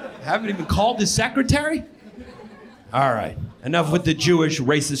haven't even called his secretary? All right, enough with the Jewish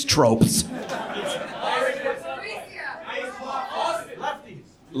racist tropes.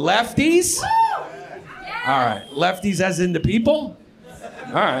 Lefties? All right, lefties as in the people?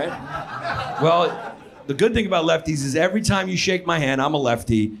 All right. Well, the good thing about lefties is every time you shake my hand, I'm a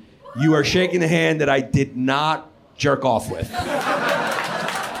lefty, you are shaking the hand that I did not jerk off with.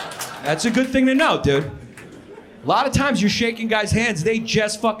 That's a good thing to know, dude. A lot of times you're shaking guys' hands, they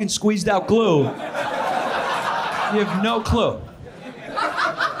just fucking squeezed out glue. You have no clue.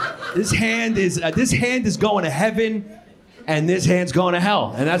 This hand is going to heaven, and this hand's going to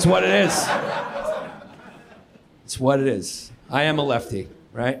hell, and that's what it is. It's what it is. I am a lefty,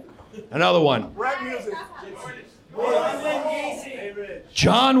 right? Another one. Rap music.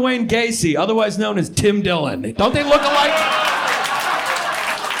 John Wayne Gacy, otherwise known as Tim Dillon. Don't they look alike?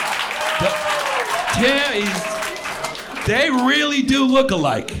 They really do look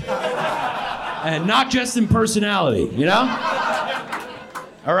alike. And not just in personality, you know?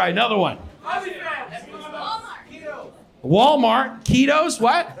 All right, another one. Walmart. Ketos,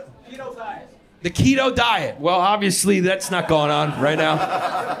 what? Keto diet. The keto diet. Well, obviously that's not going on right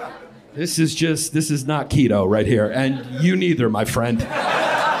now. This is not keto right here. And you neither, my friend.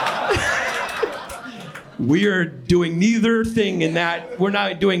 We are doing neither thing in that. We're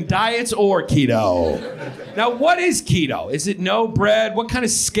not doing diets or keto. Now, what is keto? Is it no bread? What kind of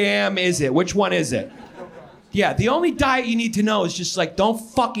scam is it? Which one is it? Yeah, the only diet you need to know is just like, don't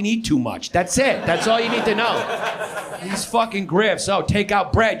fucking eat too much. That's it. That's all you need to know. These fucking grifts. Oh, take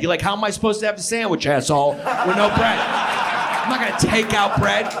out bread. You're like, how am I supposed to have the sandwich, asshole, with no bread? I'm not gonna take out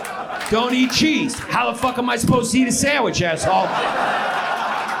bread. Don't eat cheese. How the fuck am I supposed to eat a sandwich, asshole?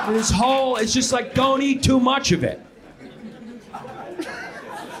 This whole, it's just like, don't eat too much of it.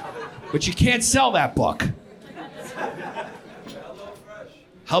 But you can't sell that book.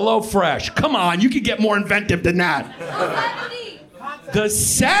 Hello Fresh. Come on, you could get more inventive than that. The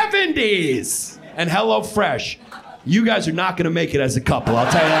 70s. And Hello Fresh. You guys are not gonna make it as a couple, I'll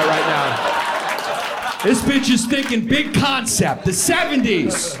tell you that right now. This bitch is thinking big concept. The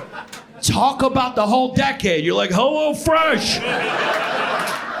 70s. Talk about the whole decade. You're like, Hello Fresh.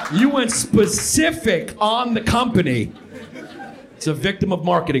 You went specific on the company. It's a victim of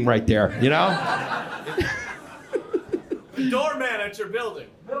marketing right there, you know? Doorman at your building.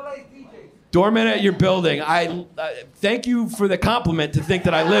 Doorman at your building. I thank you for the compliment to think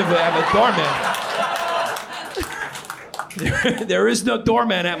that I have a doorman. There is no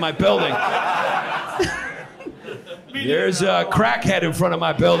doorman at my building. There's a crackhead in front of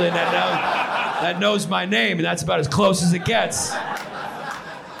my building that knows my name, and that's about as close as it gets.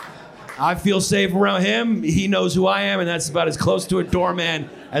 I feel safe around him. He knows who I am, and that's about as close to a doorman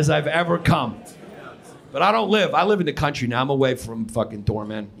as I've ever come. But I live in the country now. I'm away from fucking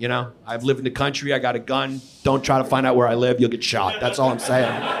doormen, you know? I've lived in the country. I got a gun. Don't try to find out where I live. You'll get shot. That's all I'm saying.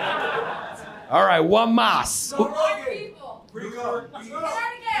 All right, one mas.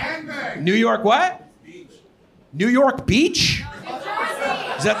 New York what? New York Beach?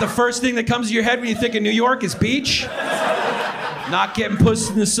 Is that the first thing that comes to your head when you think of New York is beach? Not getting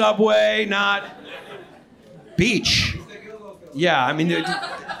pussed in the subway, not beach. Yeah, I mean,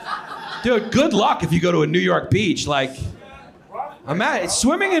 dude, good luck if you go to a New York beach. Like,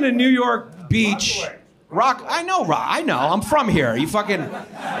 swimming in a New York beach. I know. I'm from here. You fucking.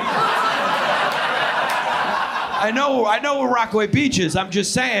 I know where Rockaway Beach is. I'm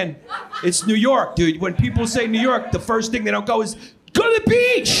just saying, it's New York, dude. When people say New York, the first thing they don't go is, go to the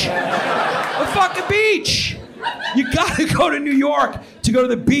beach! The fucking beach! You gotta go to New York to go to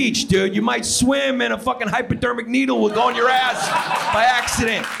the beach, dude. You might swim and a fucking hypodermic needle will go in your ass by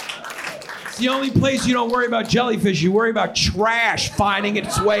accident. It's the only place you don't worry about jellyfish. You worry about trash finding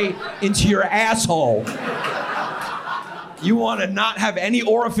its way into your asshole. You want to not have any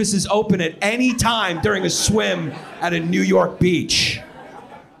orifices open at any time during a swim at a New York beach.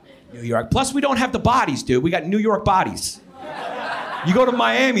 New York. Plus, we don't have the bodies, dude. We got New York bodies. You go to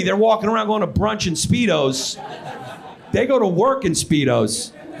Miami, they're walking around going to brunch in Speedos. They go to work in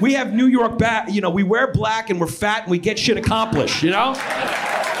Speedos. We have New York we wear black and we're fat and we get shit accomplished, you know?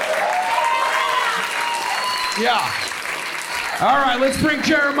 Yeah. All right, let's bring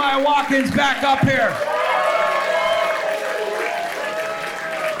Jeremiah Watkins back up here.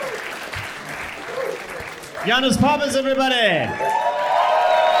 Giannis Papas, everybody. Is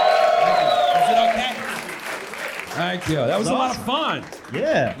it okay? Thank you. That was a lot of fun.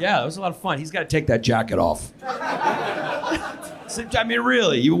 Yeah. Yeah, that was a lot of fun. He's got to take that jacket off. I mean,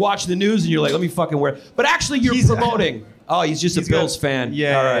 really, you watch the news and you're like, let me fucking wear it. But actually, you're promoting. Oh, he's just a Bills fan.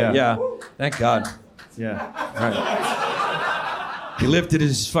 Yeah, all right, yeah. Thank God. Yeah. All right. He lifted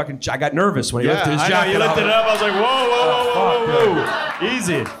his fucking. I got nervous when he lifted his I jacket. know, you lifted it up. I was like, whoa.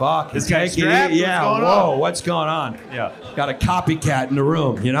 Easy. Fuck. This guy's strapped? Yeah. What's going Whoa. on? What's going on? Yeah. Got a copycat in the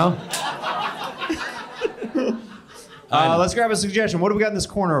room. You know. Let's grab a suggestion. What do we got in this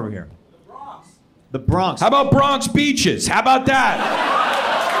corner over here? The Bronx. How about Bronx beaches? How about that?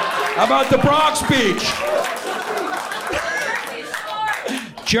 How about the Bronx beach?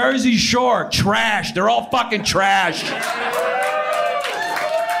 Jersey Shore, trash. They're all fucking trash.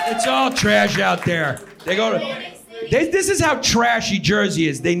 It's all trash out there. They go to. This is how trashy Jersey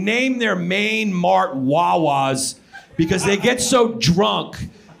is. They name their main mart Wawa's because they get so drunk.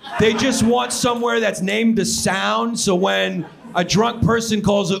 They just want somewhere that's named a sound, so when a drunk person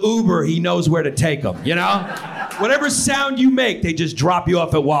calls an Uber, he knows where to take them, you know? Whatever sound you make, they just drop you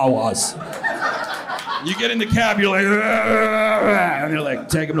off at Wawa's. You get in the cab, you're like, and they're like,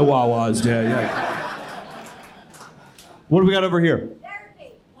 take him to Wawa's. Yeah. What do we got over here?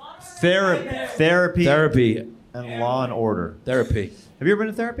 Therapy. Therapy. And Law and Order. Therapy. Have you ever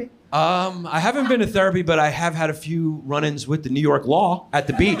been to therapy? I haven't been to therapy, but I have had a few run-ins with the New York law at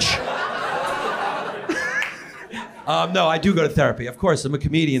the beach. No, I do go to therapy. Of course, I'm a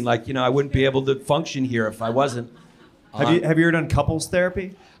comedian. Like, I wouldn't be able to function here if I wasn't. Have you ever done couples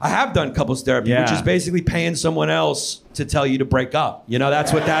therapy? I have done couples therapy, which is basically paying someone else to tell you to break up.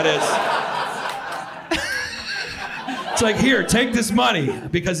 That's what that is. It's like, here, take this money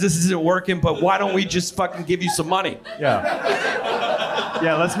because this isn't working, but why don't we just fucking give you some money? Yeah.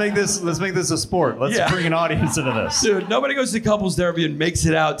 Yeah, let's make this a sport. Let's Yeah. bring an audience into this. Dude, nobody goes to couples therapy and makes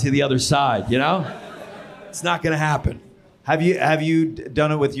it out to the other side, you know? It's not gonna happen. Have you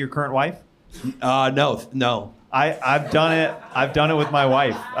done it with your current wife? No. I've done it. I've done it with my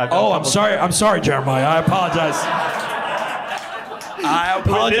wife. Oh, I'm sorry, Jeremiah. I apologize. I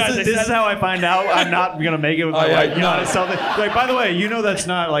apologize. This is how I find out I'm not gonna make it with my Oh, yeah, wife. You know, no. it's something like. By the way, you know that's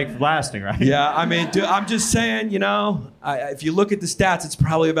not like lasting, right? Yeah, I mean, dude, I'm just saying, you know, if you look at the stats, it's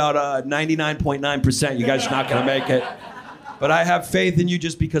probably about 99.9%. You guys are not gonna make it. But I have faith in you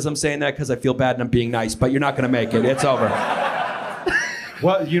just because I'm saying that because I feel bad and I'm being nice. But you're not gonna make it. It's over.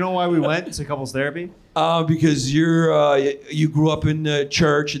 Well, you know why we went to couples therapy? Because you grew up in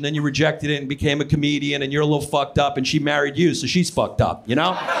church and then you rejected it and became a comedian and you're a little fucked up and she married you, so she's fucked up, you know?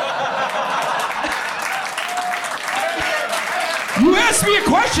 You asked me a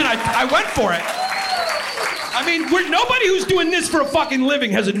question, I went for it. I mean, nobody who's doing this for a fucking living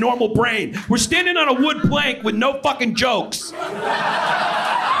has a normal brain. We're standing on a wood plank with no fucking jokes.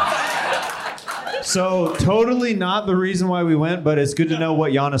 So totally not the reason why we went, but it's good to know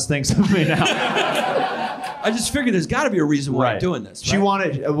what Giannis thinks of me now. I just figured there's got to be a reason why I'm doing this. She right?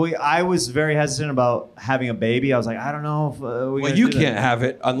 wanted. I was very hesitant about having a baby. I was like, I don't know if we. Well, you can't have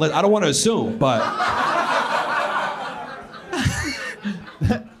it unless I don't want to assume, but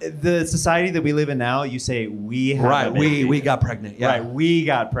The society that we live in now, you say we have. right, a baby. we got pregnant. Yeah. Right, we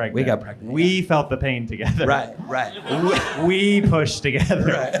got pregnant. We got pregnant, We felt the pain together. Right. We pushed together.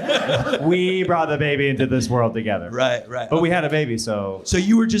 Right. We brought the baby into this world together. Right. But we had a baby, so So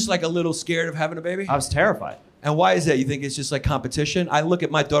you were just like a little scared of having a baby? I was terrified. And why is that? You think it's just like competition? I look at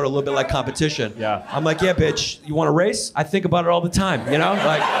my daughter a little bit like competition. Yeah. I'm like, yeah, bitch, you want to race? I think about it all the time, you know?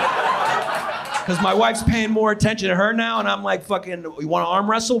 Like, because my wife's paying more attention to her now, and I'm like, fucking, you want to arm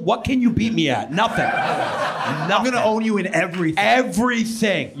wrestle? What can you beat me at? Nothing. I'm gonna own you in everything.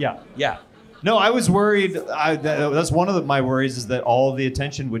 Everything. Yeah. Yeah. No, I was worried. That's one of my worries is that all of the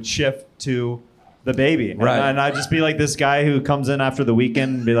attention would shift to the baby. Right. And I'd just be like this guy who comes in after the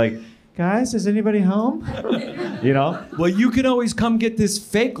weekend and be like, guys, is anybody home? You know? Well, you can always come get this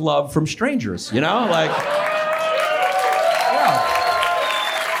fake love from strangers, you know? Like, yeah.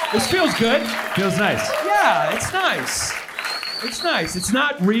 This feels good. Feels nice. Yeah, it's nice. It's nice. It's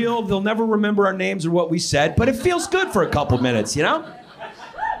not real. They'll never remember our names or what we said, but it feels good for a couple minutes, you know?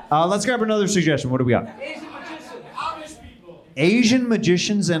 Let's grab another suggestion. What do we got? Asian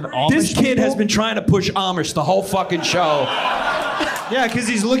magicians and Amish This kid people? has been trying to push Amish the whole fucking show. Yeah, because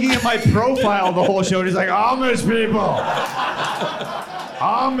he's looking at my profile the whole show and he's like, Amish people.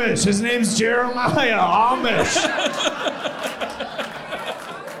 Amish. His name's Jeremiah. Amish.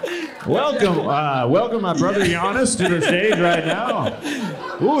 Welcome, my brother Giannis, to the stage right now.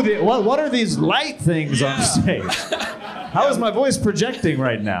 Ooh, what are these light things on stage? How is my voice projecting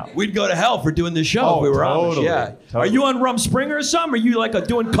right now? We'd go to hell for doing this show Oh, if we were totally, Amish. Yeah. totally. Are you on Rum Springer or something? Are you like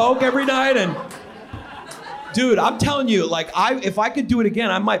doing coke every night? And dude, I'm telling you, like, if I could do it again,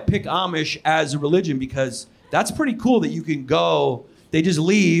 I might pick Amish as a religion because that's pretty cool that you can go. They just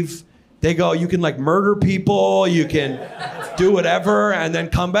leave. They go. You can like murder people. You can do whatever, and then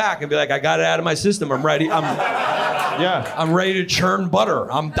come back and be like, I got it out of my system. I'm ready. I'm ready to churn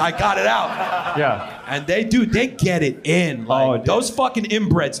butter. I got it out. Yeah. And they get it in. Like, those fucking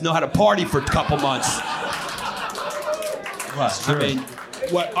inbreds know how to party for a couple months. I mean,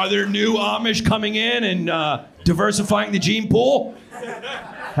 what are there new Amish coming in and diversifying the gene pool?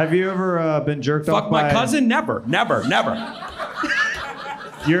 Have you ever been jerked off Fuck by my cousin? Never.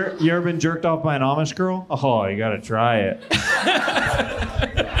 You ever been jerked off by an Amish girl? Oh, you gotta try it.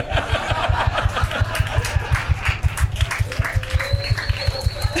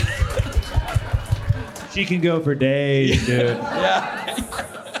 She can go for days, dude.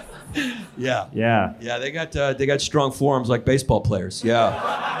 Yeah. Yeah. They got strong forearms like baseball players.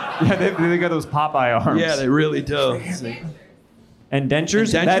 Yeah. Yeah, they got those Popeye arms. Yeah, they really do. And dentures? And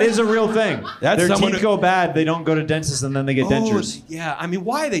dentures? That is a real thing. That's Their someone teeth who- go bad, they don't go to dentists, and then they get dentures. Yeah. I mean,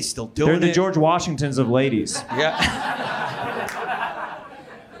 why are they still doing They're it? the George Washingtons of ladies. Yeah.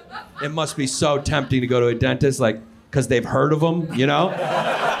 It must be so tempting to go to a dentist, like, because they've heard of them, you know?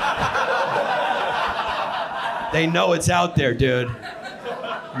 They know it's out there, dude.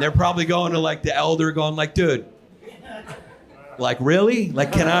 And they're probably going to, like, the elder going, like, dude, like, really?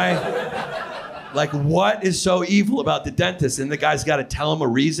 Like, can I? Like, what is so evil about the dentist? And the guy's got to tell him a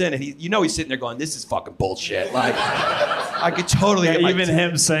reason. And he's sitting there going, this is fucking bullshit. Like, I could totally Yeah, get my even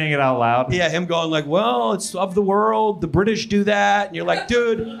him saying it out loud. Yeah, him going like, well, it's of the world. The British do that. And you're like,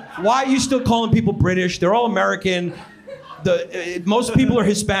 dude, why are you still calling people British? They're all American. most people are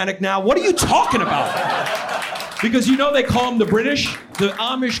Hispanic now. What are you talking about? Because you know they call them the British. The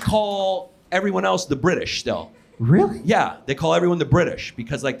Amish call everyone else the British still. Really? Yeah, they call everyone the British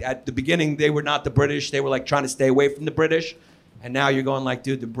because like at the beginning they were not the British. They were like trying to stay away from the British, and now you're going like,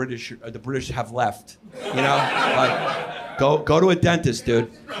 dude, the British have left. You know, like go to a dentist,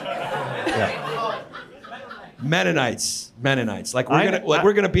 dude. Yeah. Mennonites. Like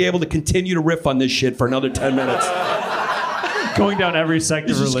we're gonna be able to continue to riff on this shit for another 10 minutes. Going down every sector.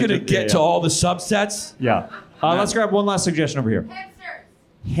 This is gonna get to all the subsets. Yeah. Let's grab one last suggestion over here.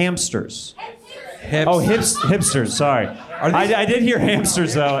 Hamsters. Hamsters. Hips. Oh, hipsters. Sorry, I did hear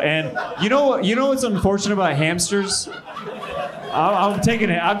hamsters though, and you know what's unfortunate about hamsters? I'm taking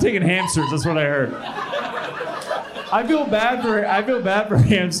hamsters. That's what I heard. I feel bad for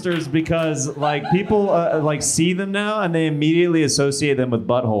hamsters because like people like see them now and they immediately associate them with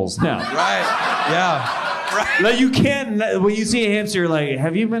buttholes now. Right. Yeah. Right. Like you can't when you see a hamster, you're like,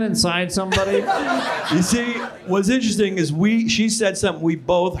 have you been inside somebody? You see, what's interesting is she said something, we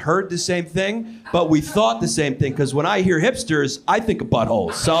both heard the same thing, but we thought the same thing, because when I hear hipsters, I think of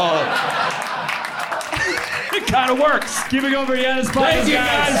buttholes. So it kind of works. Keep it over, Yanis. Thank you,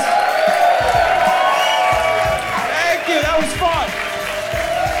 guys. Thank you, that was fun.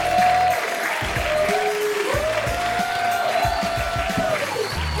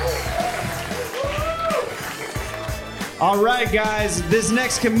 All right, guys, this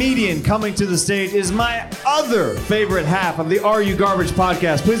next comedian coming to the stage is my other favorite half of the Are You Garbage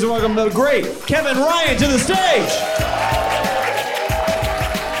podcast. Please welcome the great Kevin Ryan to the stage.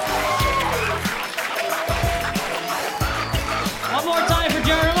 One more time for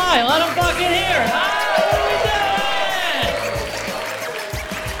Jeremiah. Let him fucking hear. How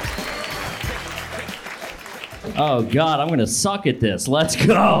we doing? Oh, God, I'm going to suck at this. Let's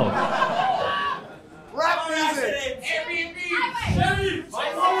go.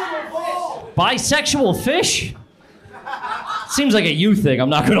 Bisexual fish? Seems like a you thing, I'm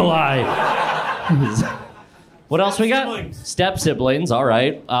not gonna lie. What else we got? Step siblings, all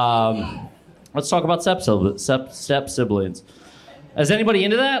right. Let's talk about step siblings. Is anybody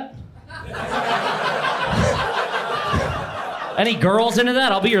into that? Any girls into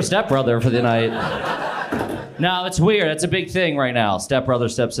that? I'll be your stepbrother for the night. No, it's weird. It's a big thing right now. Stepbrother,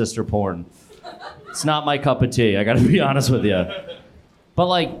 stepsister porn. It's not my cup of tea, I gotta be honest with you. But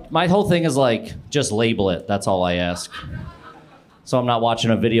like, my whole thing is like, just label it. That's all I ask. So I'm not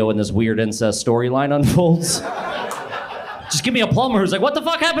watching a video when this weird incest storyline unfolds. Just give me a plumber who's like, what the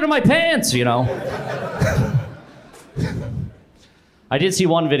fuck happened to my pants, you know? I did see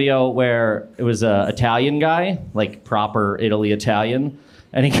one video where it was an Italian guy, like proper Italy Italian,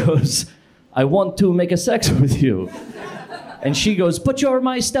 and he goes, I want to make a sex with you. And she goes, but you're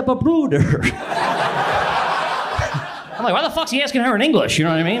my stepbrother. I'm like, why the fuck's he asking her in English? You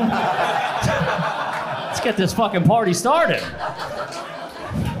know what I mean? Let's get this fucking party started.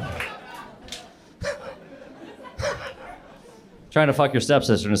 Trying to fuck your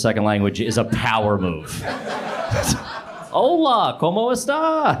stepsister in a second language is a power move. Hola, ¿cómo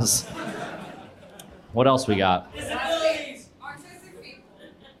estás? What else we got?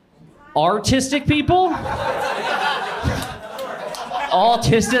 Artistic people?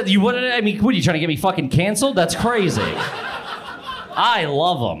 Autistic? You wouldn't? I mean, what are you trying to get me fucking canceled? That's crazy. I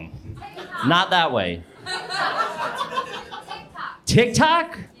love them. Not that way.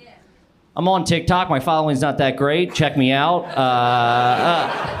 TikTok? I'm on TikTok. My following's not that great. Check me out.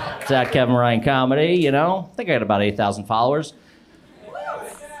 It's at Kevin Ryan Comedy. You know, I think I got about 8,000 followers.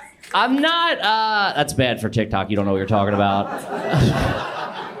 I'm not. That's bad for TikTok. You don't know what you're talking about.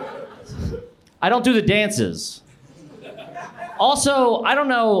 I don't do the dances. Also, I don't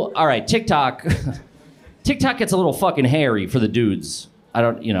know. All right, TikTok. TikTok gets a little fucking hairy for the dudes. I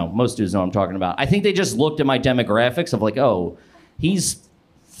don't, most dudes know what I'm talking about. I think they just looked at my demographics of like, oh, he's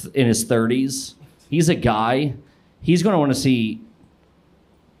in his 30s. He's a guy. He's going to want to see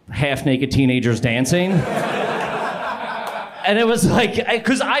half-naked teenagers dancing. And it was like,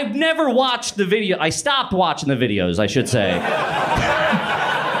 because I've never watched the video. I stopped watching the videos, I should say.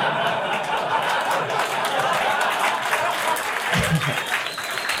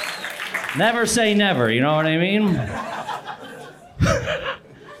 Never say never, you know what I mean?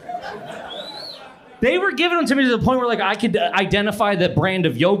 They were giving them to me to the point where like I could identify the brand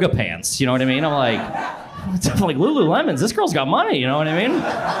of yoga pants, you know what I mean? I'm like Lululemons, this girl's got money, you know what I mean?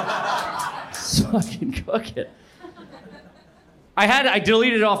 Let's fucking cook it. I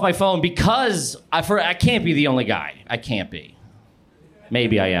deleted it off my phone because I can't be the only guy. I can't be.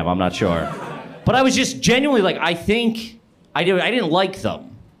 Maybe I am, I'm not sure. But I was just genuinely like, I think I didn't like them.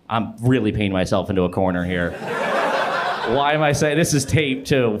 I'm really painting myself into a corner here. Why am I saying this is tape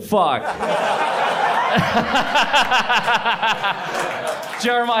too? Fuck.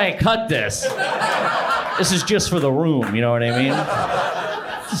 Jeremiah, cut this. This is just for the room, you know what I mean?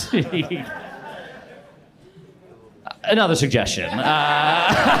 Another suggestion.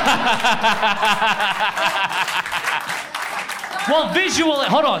 Well,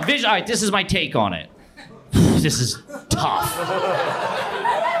 hold on. All right, this is my take on it. This is tough.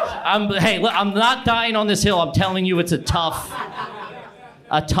 I'm not dying on this hill. I'm telling you it's a tough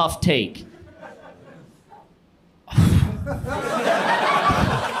take.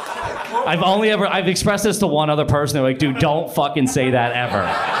 I've expressed this to one other person. They're like, dude, don't fucking say that ever.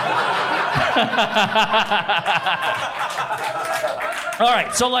 All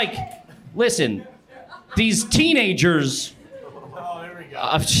right, so listen, these teenagers. Oh, there we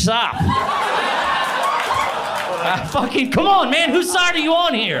go. Stop. Fucking, come on, man. Whose side are you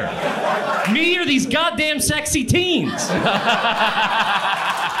on here? Me or these goddamn sexy teens?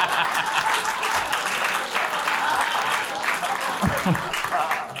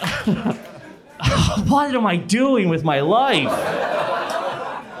 What am I doing with my life?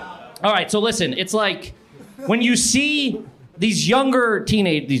 All right, so listen, it's like when you see these younger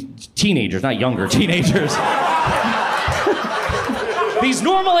these teenagers, not younger, teenagers. These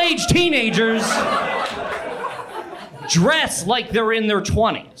normal age teenagers dress like they're in their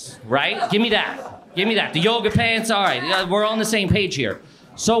 20s, right? Give me that. The yoga pants, all right, we're on the same page here.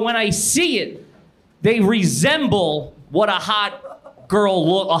 So when I see it, they resemble what a hot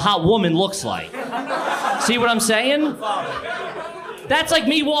woman looks like. See what I'm saying? That's like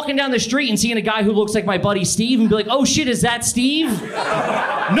me walking down the street and seeing a guy who looks like my buddy Steve and be like, oh shit, is that Steve?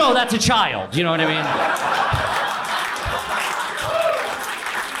 No, that's a child, you know what I mean?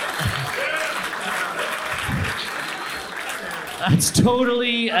 That's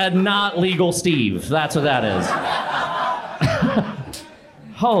totally a not legal Steve. That's what that is.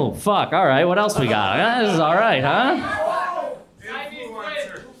 Oh, fuck. All right, what else we got? This is all right, huh?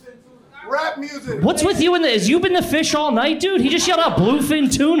 Rap music. What's with you has you been the fish all night, dude? He just yelled out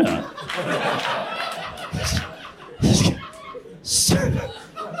bluefin tuna.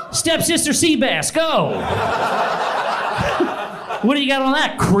 Stepsister sea bass, go. What do you got on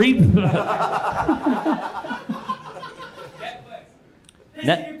that, creep?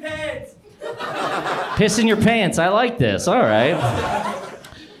 Piss in your pants. I like this. All right.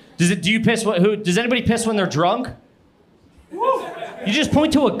 Do you piss? Does anybody piss when they're drunk? You just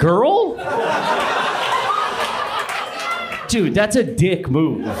point to a girl? Dude, that's a dick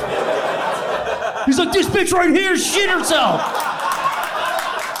move. He's like, this bitch right here shit herself.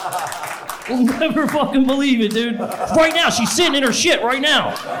 You'll never fucking believe it, dude. Right now, she's sitting in her shit right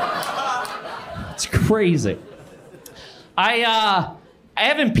now. It's crazy. I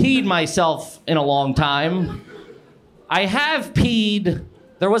haven't peed myself in a long time. I have peed.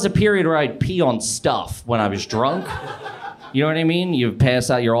 There was a period where I'd pee on stuff when I was drunk. You know what I mean? You pass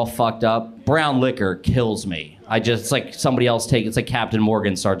out, you're all fucked up. Brown liquor kills me. It's like somebody else it's like Captain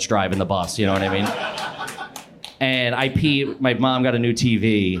Morgan starts driving the bus, you know what I mean? And I pee, my mom got a new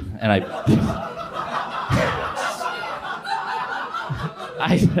TV, and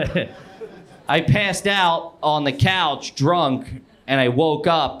I passed out on the couch drunk, and I woke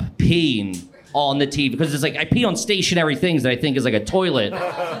up peeing on the TV, because it's like I pee on stationary things that I think is like a toilet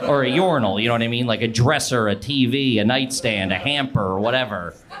or a urinal, you know what I mean? Like a dresser, a TV, a nightstand, a hamper, or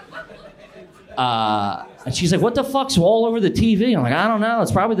whatever. And she's like, what the fuck's all over the TV? I'm like, I don't know,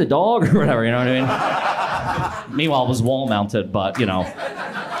 it's probably the dog or whatever, you know what I mean? Meanwhile, it was wall mounted, but you know. All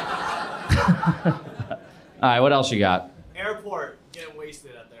right, what else you got? Airport. Getting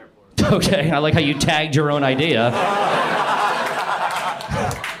wasted at the airport. Okay, I like how you tagged your own idea.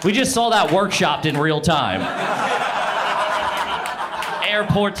 We just saw that workshopped in real time.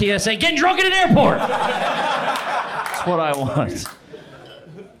 Airport TSA, getting drunk at an airport. That's what I want.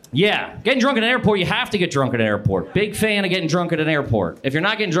 Yeah, getting drunk at an airport, you have to get drunk at an airport. Big fan of getting drunk at an airport. If you're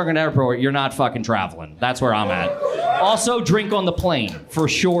not getting drunk at an airport, you're not fucking traveling. That's where I'm at. Also, drink on the plane. For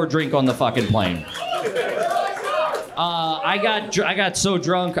sure, drink on the fucking plane. I got so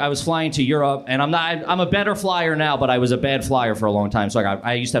drunk, I was flying to Europe, and I'm a better flyer now, but I was a bad flyer for a long time, so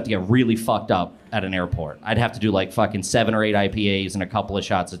I used to have to get really fucked up at an airport. I'd have to do like fucking 7 or 8 IPAs and a couple of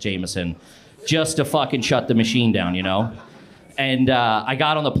shots of Jameson just to fucking shut the machine down, you know? And I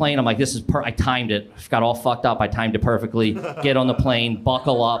got on the plane, I'm like, I timed it. Got all fucked up, I timed it perfectly. Get on the plane,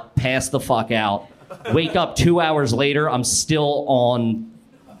 buckle up, pass the fuck out. Wake up 2 hours later, I'm still on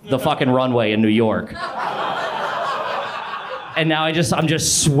the fucking runway in New York. And now I'm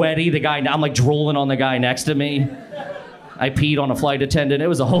just sweaty. I'm like drooling on the guy next to me. I peed on a flight attendant. It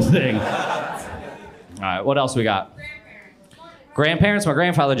was a whole thing. All right, what else we got? Grandparents, my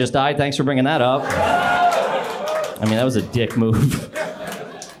grandfather just died. Thanks for bringing that up. I mean, that was a dick move.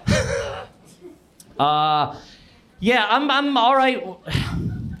 Yeah, I'm all right.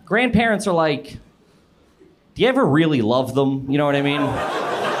 Grandparents are like, do you ever really love them? You know what I mean?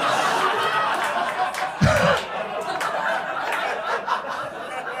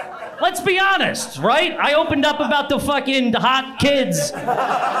 Let's be honest, right? I opened up about the fucking hot kids.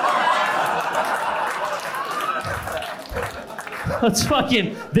 Let's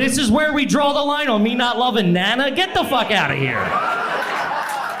fucking, this is where we draw the line on me not loving Nana. Get the fuck out of here.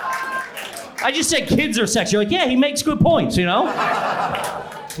 I just said kids are sexy. You're like, yeah, he makes good points, you know?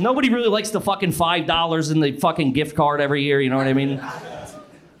 Nobody really likes the fucking $5 in the fucking gift card every year, you know what I mean?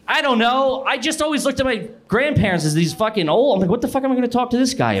 I don't know. I just always looked at my grandparents as these fucking old. I'm like, what the fuck am I gonna talk to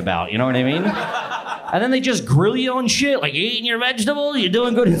this guy about? You know what I mean? And then they just grill you on shit, like, you eating your vegetables? You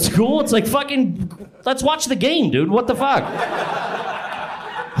doing good in school? It's like, fucking, let's watch the game, dude. What the fuck?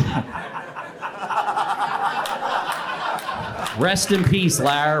 Rest in peace,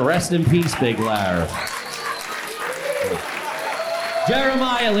 Lar. Rest in peace, Big Lar.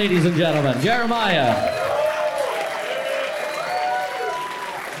 Jeremiah, ladies and gentlemen. Jeremiah.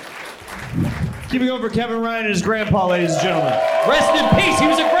 Keeping over Kevin Ryan and his grandpa, ladies and gentlemen. Rest in peace. He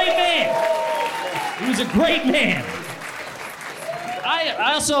was a great man. He was a great man.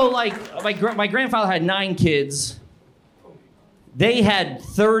 I also, like, my grandfather had 9 kids. They had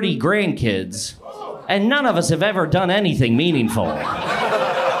 30 grandkids. And none of us have ever done anything meaningful.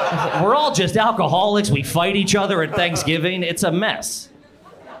 We're all just alcoholics. We fight each other at Thanksgiving. It's a mess.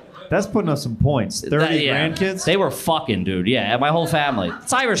 That's putting us some points. 30 grandkids? They were fucking, dude. Yeah, my whole family.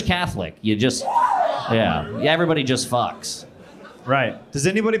 It's Irish Catholic. You just, yeah, everybody just fucks. Right. Does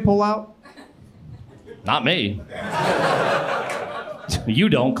anybody pull out? Not me. You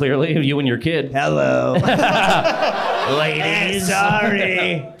don't, clearly. You and your kid. Hello. Ladies.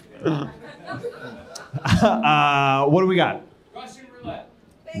 Sorry. What do we got? Russian roulette.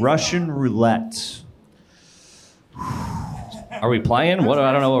 Russian roulette. Are we playing? What?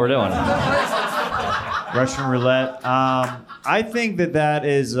 I don't know what we're doing. Russian roulette. I think that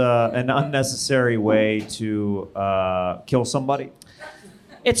is an unnecessary way to kill somebody.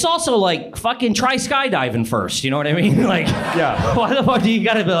 It's also like, fucking try skydiving first, you know what I mean? Like, Yeah. why the fuck do you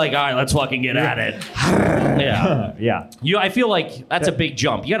gotta be like, all right, let's fucking get at it? Yeah. Yeah. I feel like that's a big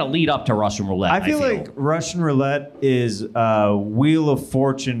jump. You gotta lead up to Russian roulette. I feel like Russian roulette is Wheel of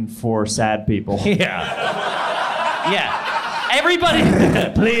Fortune for sad people. Yeah. Yeah. Everybody,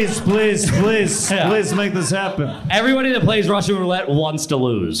 Please Yeah. please make this happen. everybody that plays Russian roulette wants to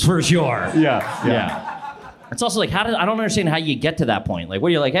lose, for sure. Yeah. It's also like, I don't understand how you get to that point. Like,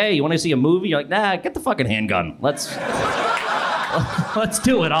 where you're like, hey, you want to see a movie? You're like, nah, get the fucking handgun. Let's do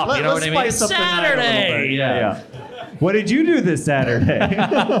it up. You know what I mean? Spice up the night a little Saturday. bit. Yeah. What did you do this Saturday?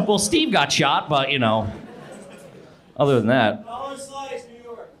 Well, Steve got shot, but you know, other than that, Dollar slice, New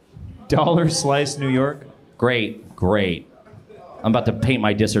York. Dollar Slice, New York. great. I'm about to paint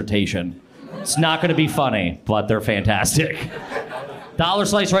my dissertation. It's not going to be funny, but they're fantastic. Dollar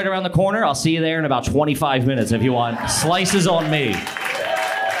Slice right around the corner. I'll see you there in about 25 minutes if you want. Slices on me.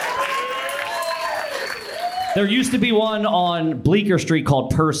 There used to be one on Bleecker Street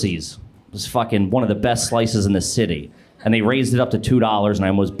called Percy's. It was fucking one of the best slices in the city. And they raised it up to $2 and I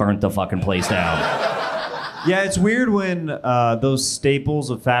almost burnt the fucking place down. Yeah, it's weird when those staples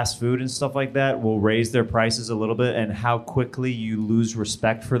of fast food and stuff like that will raise their prices a little bit and how quickly you lose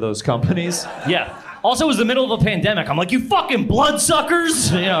respect for those companies. Yeah. Also, it was the middle of a pandemic. I'm like, you fucking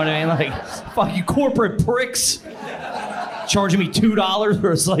bloodsuckers! You know what I mean? Like, fuck you corporate pricks. Charging me $2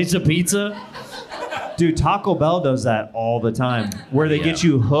 for a slice of pizza. Dude, Taco Bell does that all the time, where they Yeah. get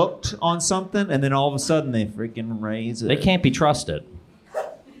you hooked on something and then all of a sudden they freaking raise it. They can't be trusted.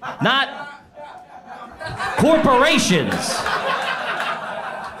 Not corporations.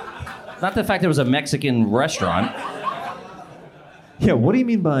 Not the fact there was a Mexican restaurant. Yeah, what do you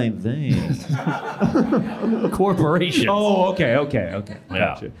mean by they? Corporations. Oh, okay. Yeah.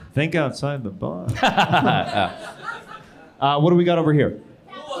 Gotcha. Think outside the box. What do we got over here?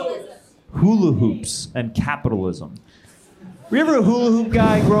 Hula hoops and capitalism. Were you ever a hula hoop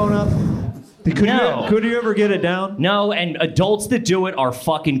guy growing up? No. Could you ever get it down? No, and adults that do it are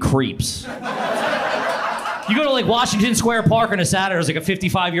fucking creeps. You go to like Washington Square Park on a Saturday, there's like a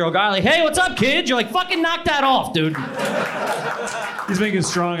 55-year-old guy like, hey, what's up, kid? You're like, fucking knock that off, dude. He's making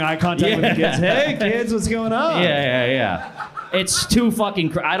strong eye contact with the kids. Hey, kids, what's going on? Yeah. It's too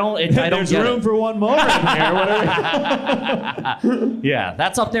fucking. I don't There's get room it. for one more in here. Whatever. Yeah,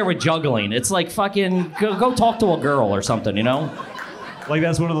 that's up there with juggling. It's like fucking go talk to a girl or something, you know? Like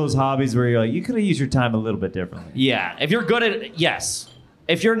that's one of those hobbies where you're like, you could have used your time a little bit differently. Yeah, if you're good at it, yes.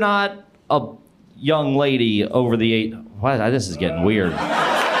 If you're not a young lady over the 8, what? This is getting weird.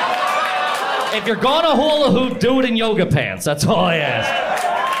 If you're gonna hula hoop, do it in yoga pants. That's all I ask.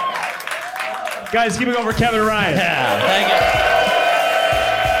 Guys, give it over Kevin Ryan. Yeah, thank you.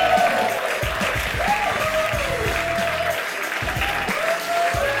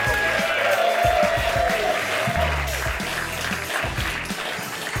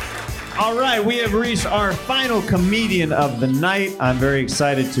 All right, we have reached our final comedian of the night. I'm very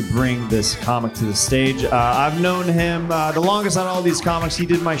excited to bring this comic to the stage. I've known him the longest on all these comics. He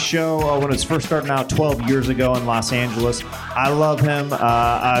did my show when it was first starting out 12 years ago in Los Angeles. I love him.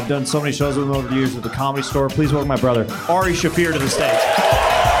 I've done so many shows with him over the years at the Comedy Store. Please welcome my brother, Ari Shaffir, to the stage.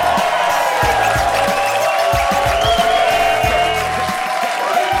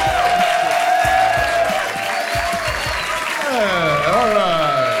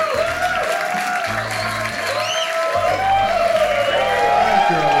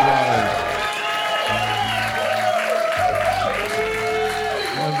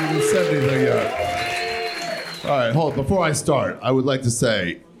 Before I start, I would like to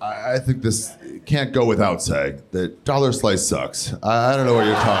say, I think this can't go without saying that Dollar Slice sucks. I don't know what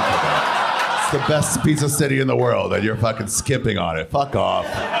you're talking about. It's the best pizza city in the world, and you're fucking skipping on it. Fuck off.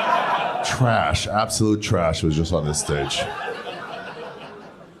 Trash, absolute trash was just on this stage.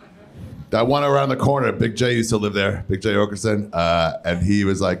 That one around the corner, Big J used to live there, Big J Okerson, and he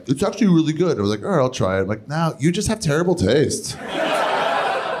was like, it's actually really good. I was like, all right, I'll try it. I'm like, no, you just have terrible taste.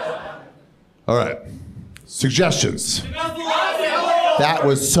 All right. Suggestions. That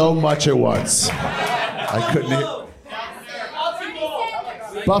was so much at once. I couldn't hear.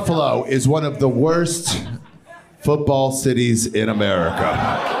 Buffalo is one of the worst football cities in America.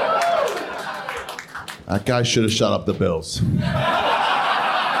 That guy should have shut up the Bills.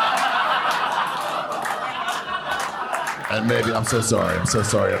 And maybe, I'm so sorry you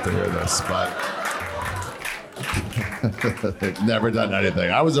have to hear this, but they've never done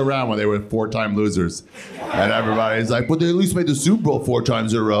anything. I was around when they were 4-time losers. And everybody's like, but they at least made the Super Bowl 4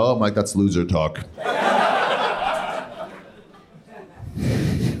 times in a row. I'm like, that's loser talk. I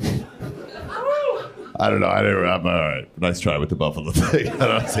don't know. I'm all right. Nice try with the Buffalo thing. I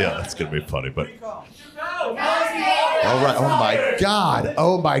don't see how that's going to be funny, but. All right. Oh my God.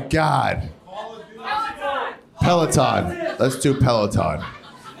 Oh my God. Peloton. Let's do Peloton.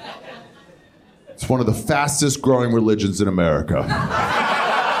 It's one of the fastest growing religions in America.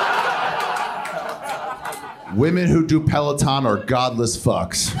 Women who do Peloton are godless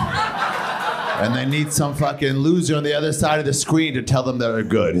fucks. And they need some fucking loser on the other side of the screen to tell them they're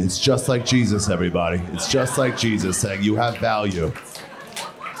good. It's just like Jesus, everybody. It's just like Jesus saying you have value.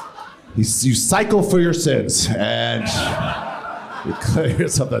 You cycle for your sins and you clear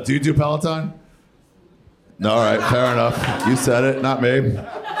yourself out. Do you do Peloton? No, all right, fair enough. You said it, not me.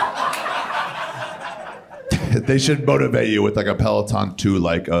 They should motivate you with like a Peloton 2,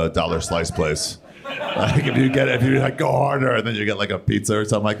 like a Dollar Slice place. Like if you like go harder and then you get like a pizza or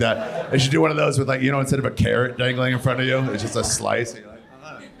something like that. They should do one of those with like, you know, instead of a carrot dangling in front of you, it's just a slice. And you're like,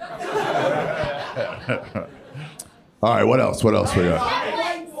 all right, what else we got?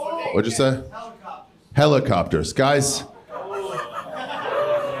 What'd you say? Helicopters. Guys,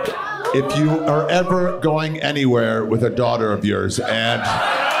 if you are ever going anywhere with a daughter of yours and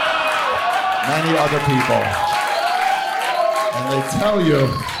many other people, and they tell you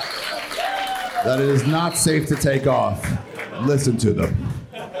that it is not safe to take off, listen to them.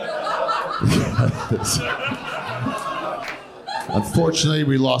 Unfortunately,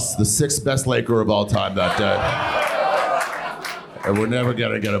 we lost the 6th best Laker of all time that day. And we're never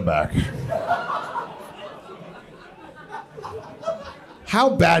gonna get him back. How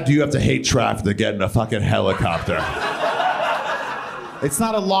bad do you have to hate traffic to get in a fucking helicopter? It's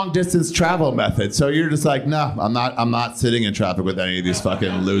not a long distance travel method, so you're just like, no, I'm not sitting in traffic with any of these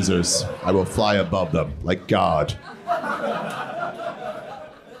fucking losers. I will fly above them, like God.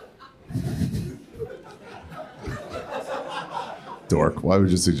 Dork, why would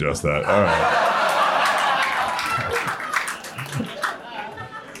you suggest that? All right.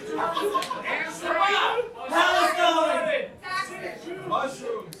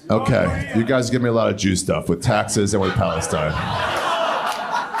 Okay, you guys give me a lot of Jew stuff with taxes and with Palestine.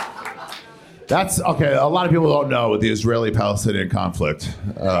 That's, okay, a lot of people don't know the Israeli-Palestinian conflict.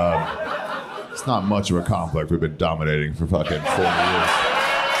 It's not much of a conflict. We've been dominating for fucking 40 years.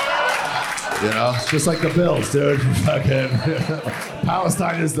 You know, it's just like the Bills, dude. Fucking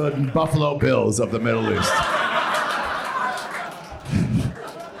Palestine is the Buffalo Bills of the Middle East.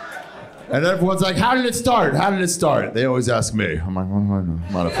 And everyone's like, how did it start? How did it start? They always ask me. I'm like, I'm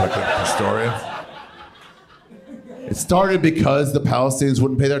not a fucking historian. It started because the Palestinians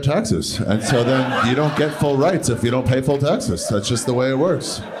wouldn't pay their taxes. And so then you don't get full rights if you don't pay full taxes. That's just the way it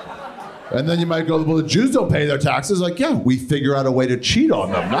works. And then you might go, well, the Jews don't pay their taxes. Like, yeah, we figure out a way to cheat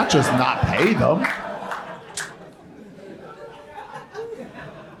on them, not just not pay them.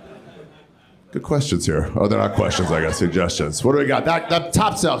 Good questions here. Oh, they're not questions, I guess, suggestions. What do we got? That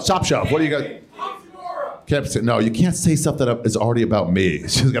top shelf. What do you got? Can't say, no, you can't say stuff that is already about me.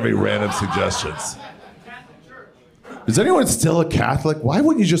 It's just gonna be random suggestions. Is anyone still a Catholic? Why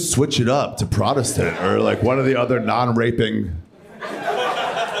wouldn't you just switch it up to Protestant or like one of the other non-raping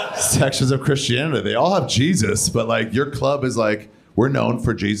sections of Christianity? They all have Jesus, but like your club is like, we're known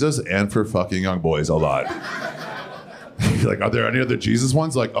for Jesus and for fucking young boys a lot. Like, are there any other Jesus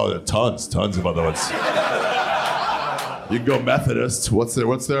ones? Like, oh, there are tons of other ones. You can go Methodist. What's their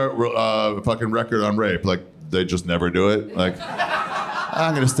fucking record on rape? Like, they just never do it. Like,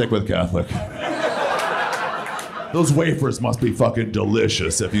 I'm gonna stick with Catholic. Those wafers must be fucking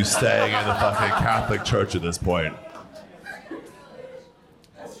delicious if you're staying in the fucking Catholic Church at this point.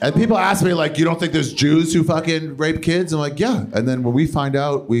 And people ask me, like, you don't think there's Jews who fucking rape kids? I'm like, yeah. And then when we find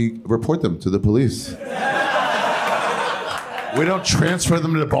out, we report them to the police. We don't transfer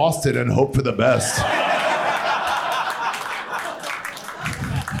them to Boston and hope for the best.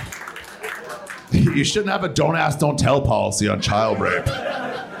 You shouldn't have a don't ask, don't tell policy on child rape.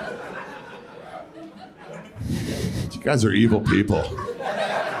 You guys are evil people.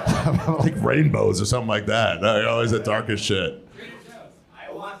 Like rainbows or something like that. You're always the darkest shit.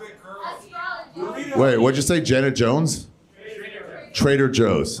 Wait, what'd you say, Janet Jones? Trader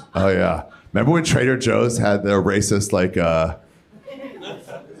Joe's. Oh, yeah. Remember when Trader Joe's had their racist, like,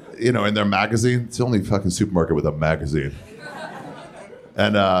 in their magazine? It's the only fucking supermarket with a magazine.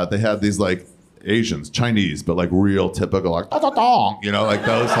 And they had these, like, Asians, Chinese, but, like, real typical, like, like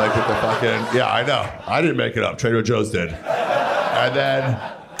those, like, with the fucking, yeah, I know. I didn't make it up. Trader Joe's did. And then,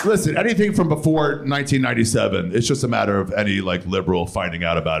 listen, anything from before 1997, it's just a matter of any, like, liberal finding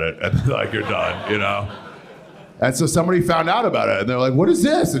out about it, and, like, you're done, And so somebody found out about it, and they're like, what is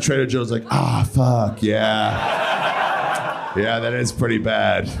this? And Trader Joe's like, fuck, yeah. Yeah, that is pretty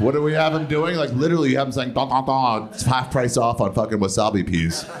bad. What do we have him doing? Like, literally, you have him saying, it's half price off on fucking wasabi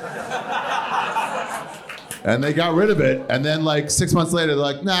peas. And they got rid of it, and then, like, 6 months later, they're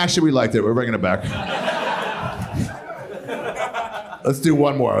like, nah, actually, we liked it. We're bringing it back. Let's do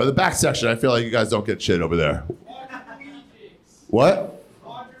one more. The back section, I feel like you guys don't get shit over there. What?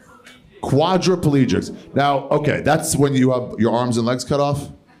 Quadriplegics. Now, okay, that's when you have your arms and legs cut off?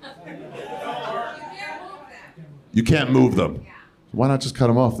 You can't move them. Why not just cut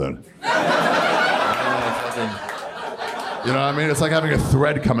them off then? You know what I mean? It's like having a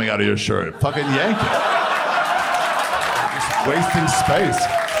thread coming out of your shirt. Fucking yank it. Just wasting space.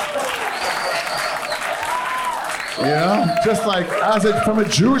 Just like, from a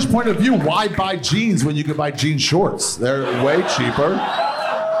Jewish point of view, why buy jeans when you can buy jean shorts? They're way cheaper.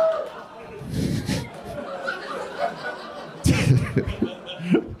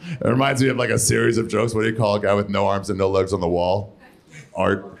 It reminds me of like a series of jokes. What do you call a guy with no arms and no legs on the wall?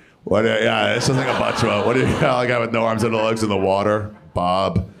 Art. Yeah, it's just like a bunch of them. What do you call a guy with no arms and no legs in the water?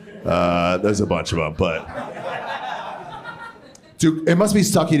 Bob. There's a bunch of them, but. Dude, it must be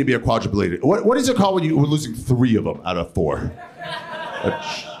sucky to be a quadriplegic. What is it called when you're losing 3 of them out of 4?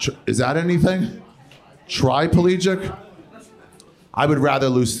 Is that anything? Triplegic? I would rather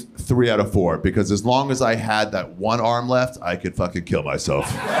lose 3 out of 4 because as long as I had that one arm left, I could fucking kill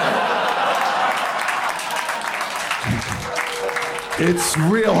myself. It's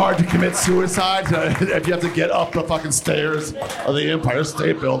real hard to commit suicide if you have to get up the fucking stairs of the Empire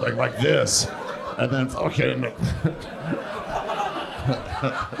State Building like this. And then fucking...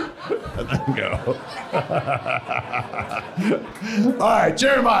 and then go. All right,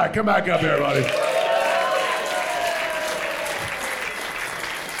 Jeremiah, come back up here, buddy.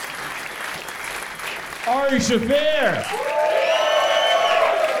 Ari Shaffir.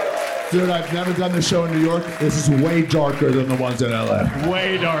 Dude, I've never done this show in New York. This is way darker than the ones in LA.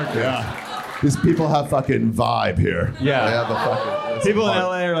 Way darker. Yeah. These people have fucking vibe here. Yeah. They have a fucking... People in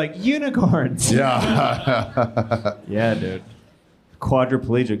LA are like, unicorns. Yeah. Yeah, dude.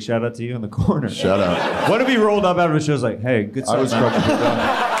 Quadriplegic. Shout out to you in the corner. Shut up. What if he rolled up out of his shows like, hey, good stuff, I was man.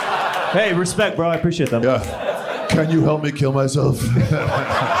 quadriplegic. Hey, respect, bro. I appreciate that. Yeah. Can you help me kill myself?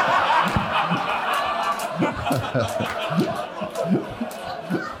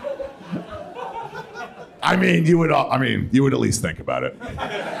 you would at least think about it.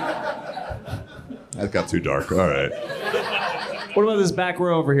 That got too dark. All right. What about this back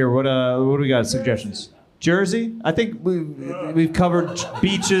row over here? What do we got? Suggestions? Jersey? I think we've covered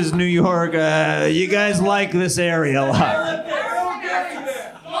beaches, New York. You guys like this area a lot.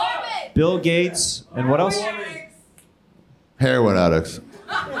 Bill Gates and what else? Heroin addicts.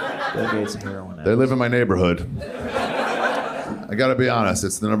 Bill Gates and heroin They addicts. live in my neighborhood. I gotta be honest,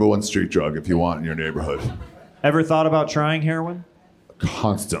 it's the #1 street drug if you want in your neighborhood. Ever thought about trying heroin?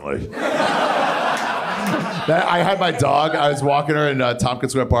 Constantly. I had my dog. I was walking her in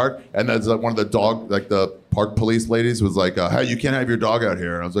Tompkins Square Park, and there's one of the the park police ladies was like, "Hey, you can't have your dog out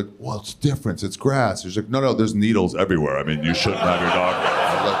here." And I was like, "Well, it's different. It's grass." She's like, "No, there's needles everywhere. I mean, you shouldn't have your dog."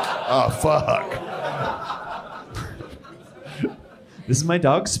 I was like, "Oh, fuck." This is my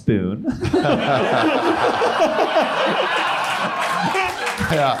dog Spoon.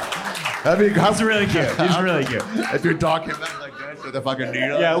 Yeah, that'd be He's really cute. He's really cute. if your dog came out like this with a fucking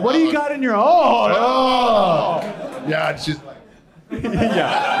needle. Yeah. What do you got in your? Oh. Yeah, and she's like,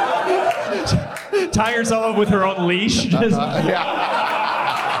 Yeah. Tying herself up with her own leash. Just, yeah.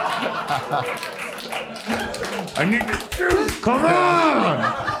 I need to. come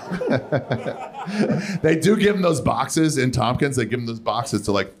on. They do give them those boxes in Tompkins. They give them those boxes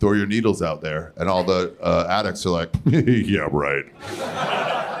to like throw your needles out there, and all the addicts are like, "Yeah, right.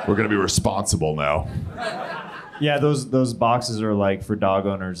 We're gonna be responsible now." Yeah, those boxes are like for dog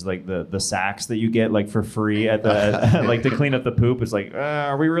owners, like the sacks that you get like for free at the like to clean up the poop. It's like,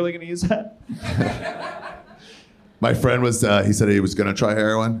 are we really gonna use that? My friend was, he said he was gonna try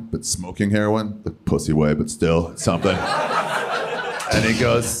heroin, but smoking heroin, the pussy way, but still something. And he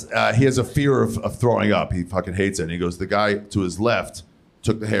goes, he has a fear of throwing up. He fucking hates it. And he goes, the guy to his left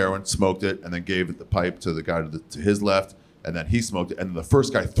took the heroin, smoked it, and then gave the pipe to the guy to his left, and then he smoked it. And the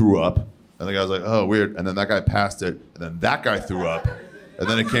first guy threw up, and the guy was like, oh, weird. And then that guy passed it, and then that guy threw up, and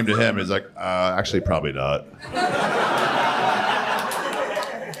then it came to him, and he's like, actually, probably not.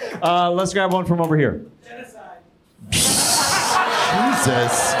 Let's grab one from over here.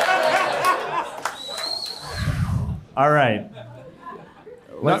 Jesus. All right.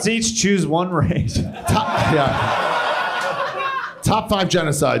 Let's each choose one race. Top 5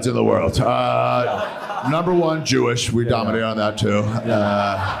 genocides in the world. #1, Jewish. We dominate on that too.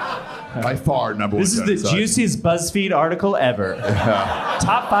 By far, #1 This is the genocide. juiciest BuzzFeed article ever.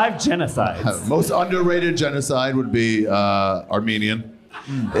 Top 5 genocides. Most underrated genocide would be Armenian.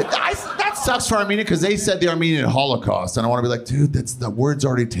 That sucks for Armenia because they said the Armenian Holocaust, and I want to be like, dude, the word's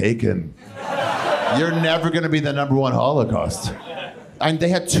already taken. You're never going to be the #1 Holocaust. And they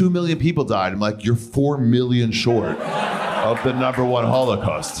had 2 million people died. I'm like, you're 4 million short of the #1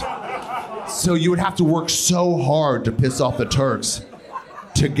 Holocaust. So you would have to work so hard to piss off the Turks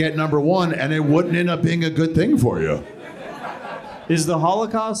to get #1, and it wouldn't end up being a good thing for you. Is the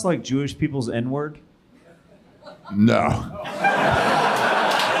Holocaust like Jewish people's N-word? No.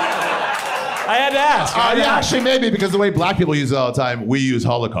 I had to ask. Yeah, actually, maybe because the way black people use it all the time, we use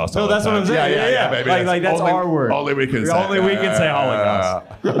Holocaust. No, all the that's what time. I'm saying. Yeah. Baby. Like that's only, our word. Only we can say. Only we can say Holocaust.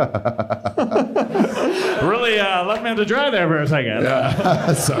 Really left me out to dry there for a second.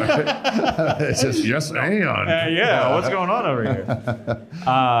 Yeah. Sorry. It's just yes and. Yeah, what's going on over here?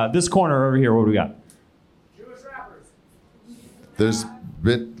 This corner over here, what do we got? There's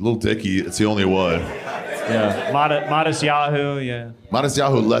Little Dicky. It's the only one. Yeah, Modest Yahoo. Yeah. Modest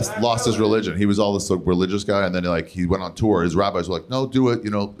Yahoo lost his religion. He was all this religious guy, and then he went on tour. His rabbis were like, "No, do it.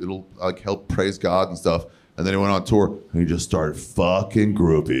 It'll help praise God and stuff." And then he went on tour, and he just started fucking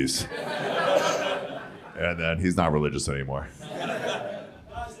groupies. And then he's not religious anymore.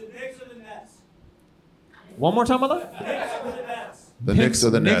 One more time on that. The Knicks or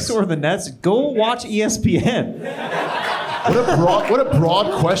the Nets? Knicks or the Nets? Go watch ESPN. What a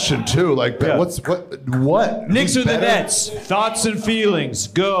broad question too. Like, Yeah. what? Knicks Who's or the better? Nets? Thoughts and feelings.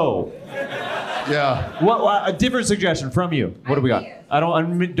 Go. Yeah. What? A different suggestion from you. What do we got? I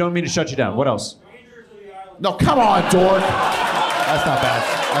don't mean to shut you down. What else? No, come on, dork. That's not bad.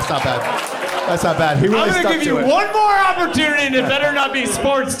 That's not bad. He really I'm stuck gonna give you to it. one more opportunity, and it better not be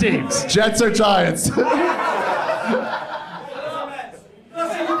sports teams. Jets or Giants?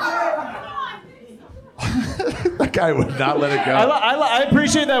 That guy would not let it go. I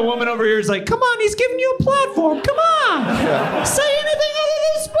appreciate that woman over here is like, come on, he's giving you a platform. Come on. Say anything other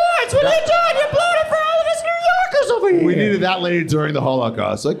than sports. What are you doing? You're blowing it for all of us New Yorkers over here. We needed that lady during the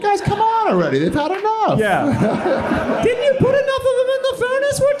Holocaust. Like, guys, come on already. They've had enough. Yeah. Didn't you put enough of them in the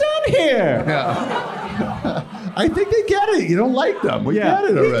furnace? We're done here. Yeah. I think they get it. You don't like them. We get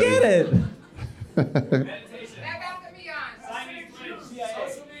it already. We get it.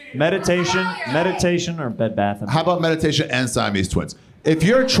 Meditation or Bed Bath & How about meditation and Siamese twins? if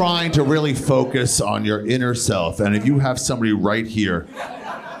you're trying to really focus on your inner self, and if you have somebody right here,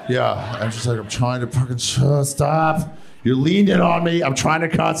 yeah, I'm just like, I'm trying to fucking stop. You're leaning on me. I'm trying to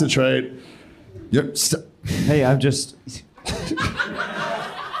concentrate. Hey, I'm just.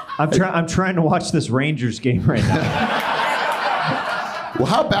 I'm trying to watch this Rangers game right now. Well,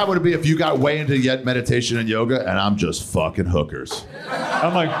 how bad would it be if you got way into yet meditation and yoga, and I'm just fucking hookers?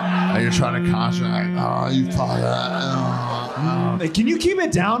 I'm like, And you're trying to concentrate. Oh, you can you keep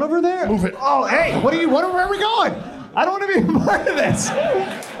it down over there? Move it. Oh, hey, where are we going? I don't want to be a part of this.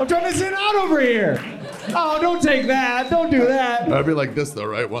 I'm trying to sit out over here. Oh, don't take that. Don't do that. I'd be like this though,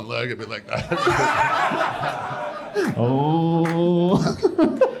 right? One leg, I'd be like that. Oh.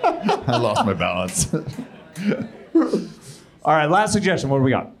 I lost my balance. All right, last suggestion. What do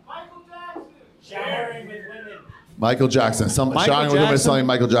we got? Showering with women. Michael Jackson. Showering with women is something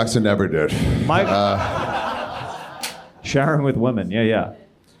Michael Jackson never did. Showering with women. Yeah.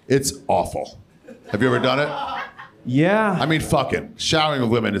 It's awful. Have you ever done it? Yeah. I mean, fucking showering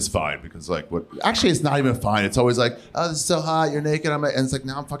with women is fine because, like, what? Actually, it's not even fine. It's always like, oh, this is so hot. You're naked. And it's like,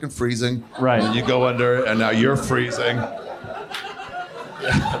 now I'm fucking freezing. Right. And you go under it, and now you're freezing.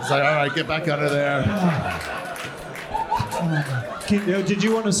 It's like, all right, get back under there. Did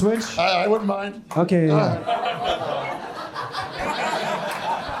you want to switch? I wouldn't mind. Okay. Yeah.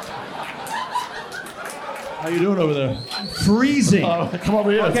 How you doing over there? Freezing. Come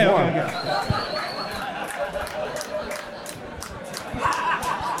over here. Okay, It's warm. okay.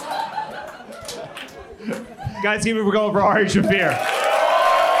 Guys, keep it going for Ari Shaffir.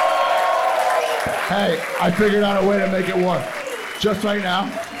 Hey, I figured out a way to make it work. Just right now,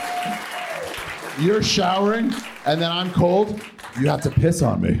 you're showering, and then I'm cold. You have to piss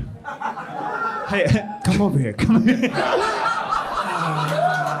on me. Hey, come over here. Come here.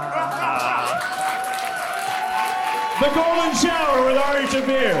 The Golden Shower with Ari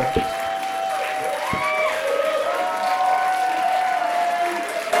Shaffir.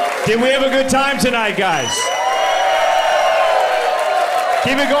 Did we have a good time tonight, guys?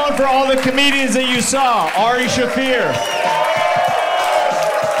 Keep it going for all the comedians that you saw. Ari Shaffir,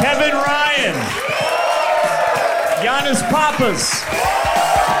 Kevin Ryan, Giannis Papas,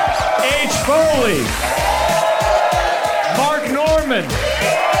 H. Foley, Mark Norman.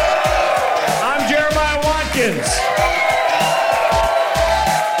 I'm Jeremiah Watkins.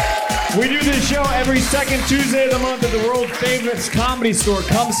 We do this show every second Tuesday of the month at the world famous Comedy Store.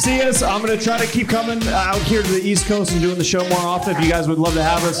 Come see us. I'm going to try to keep coming out here to the East Coast and doing the show more often. If you guys would love to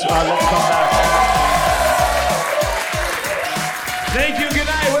have us, let's come back. Thank you. Good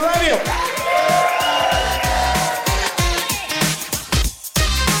night.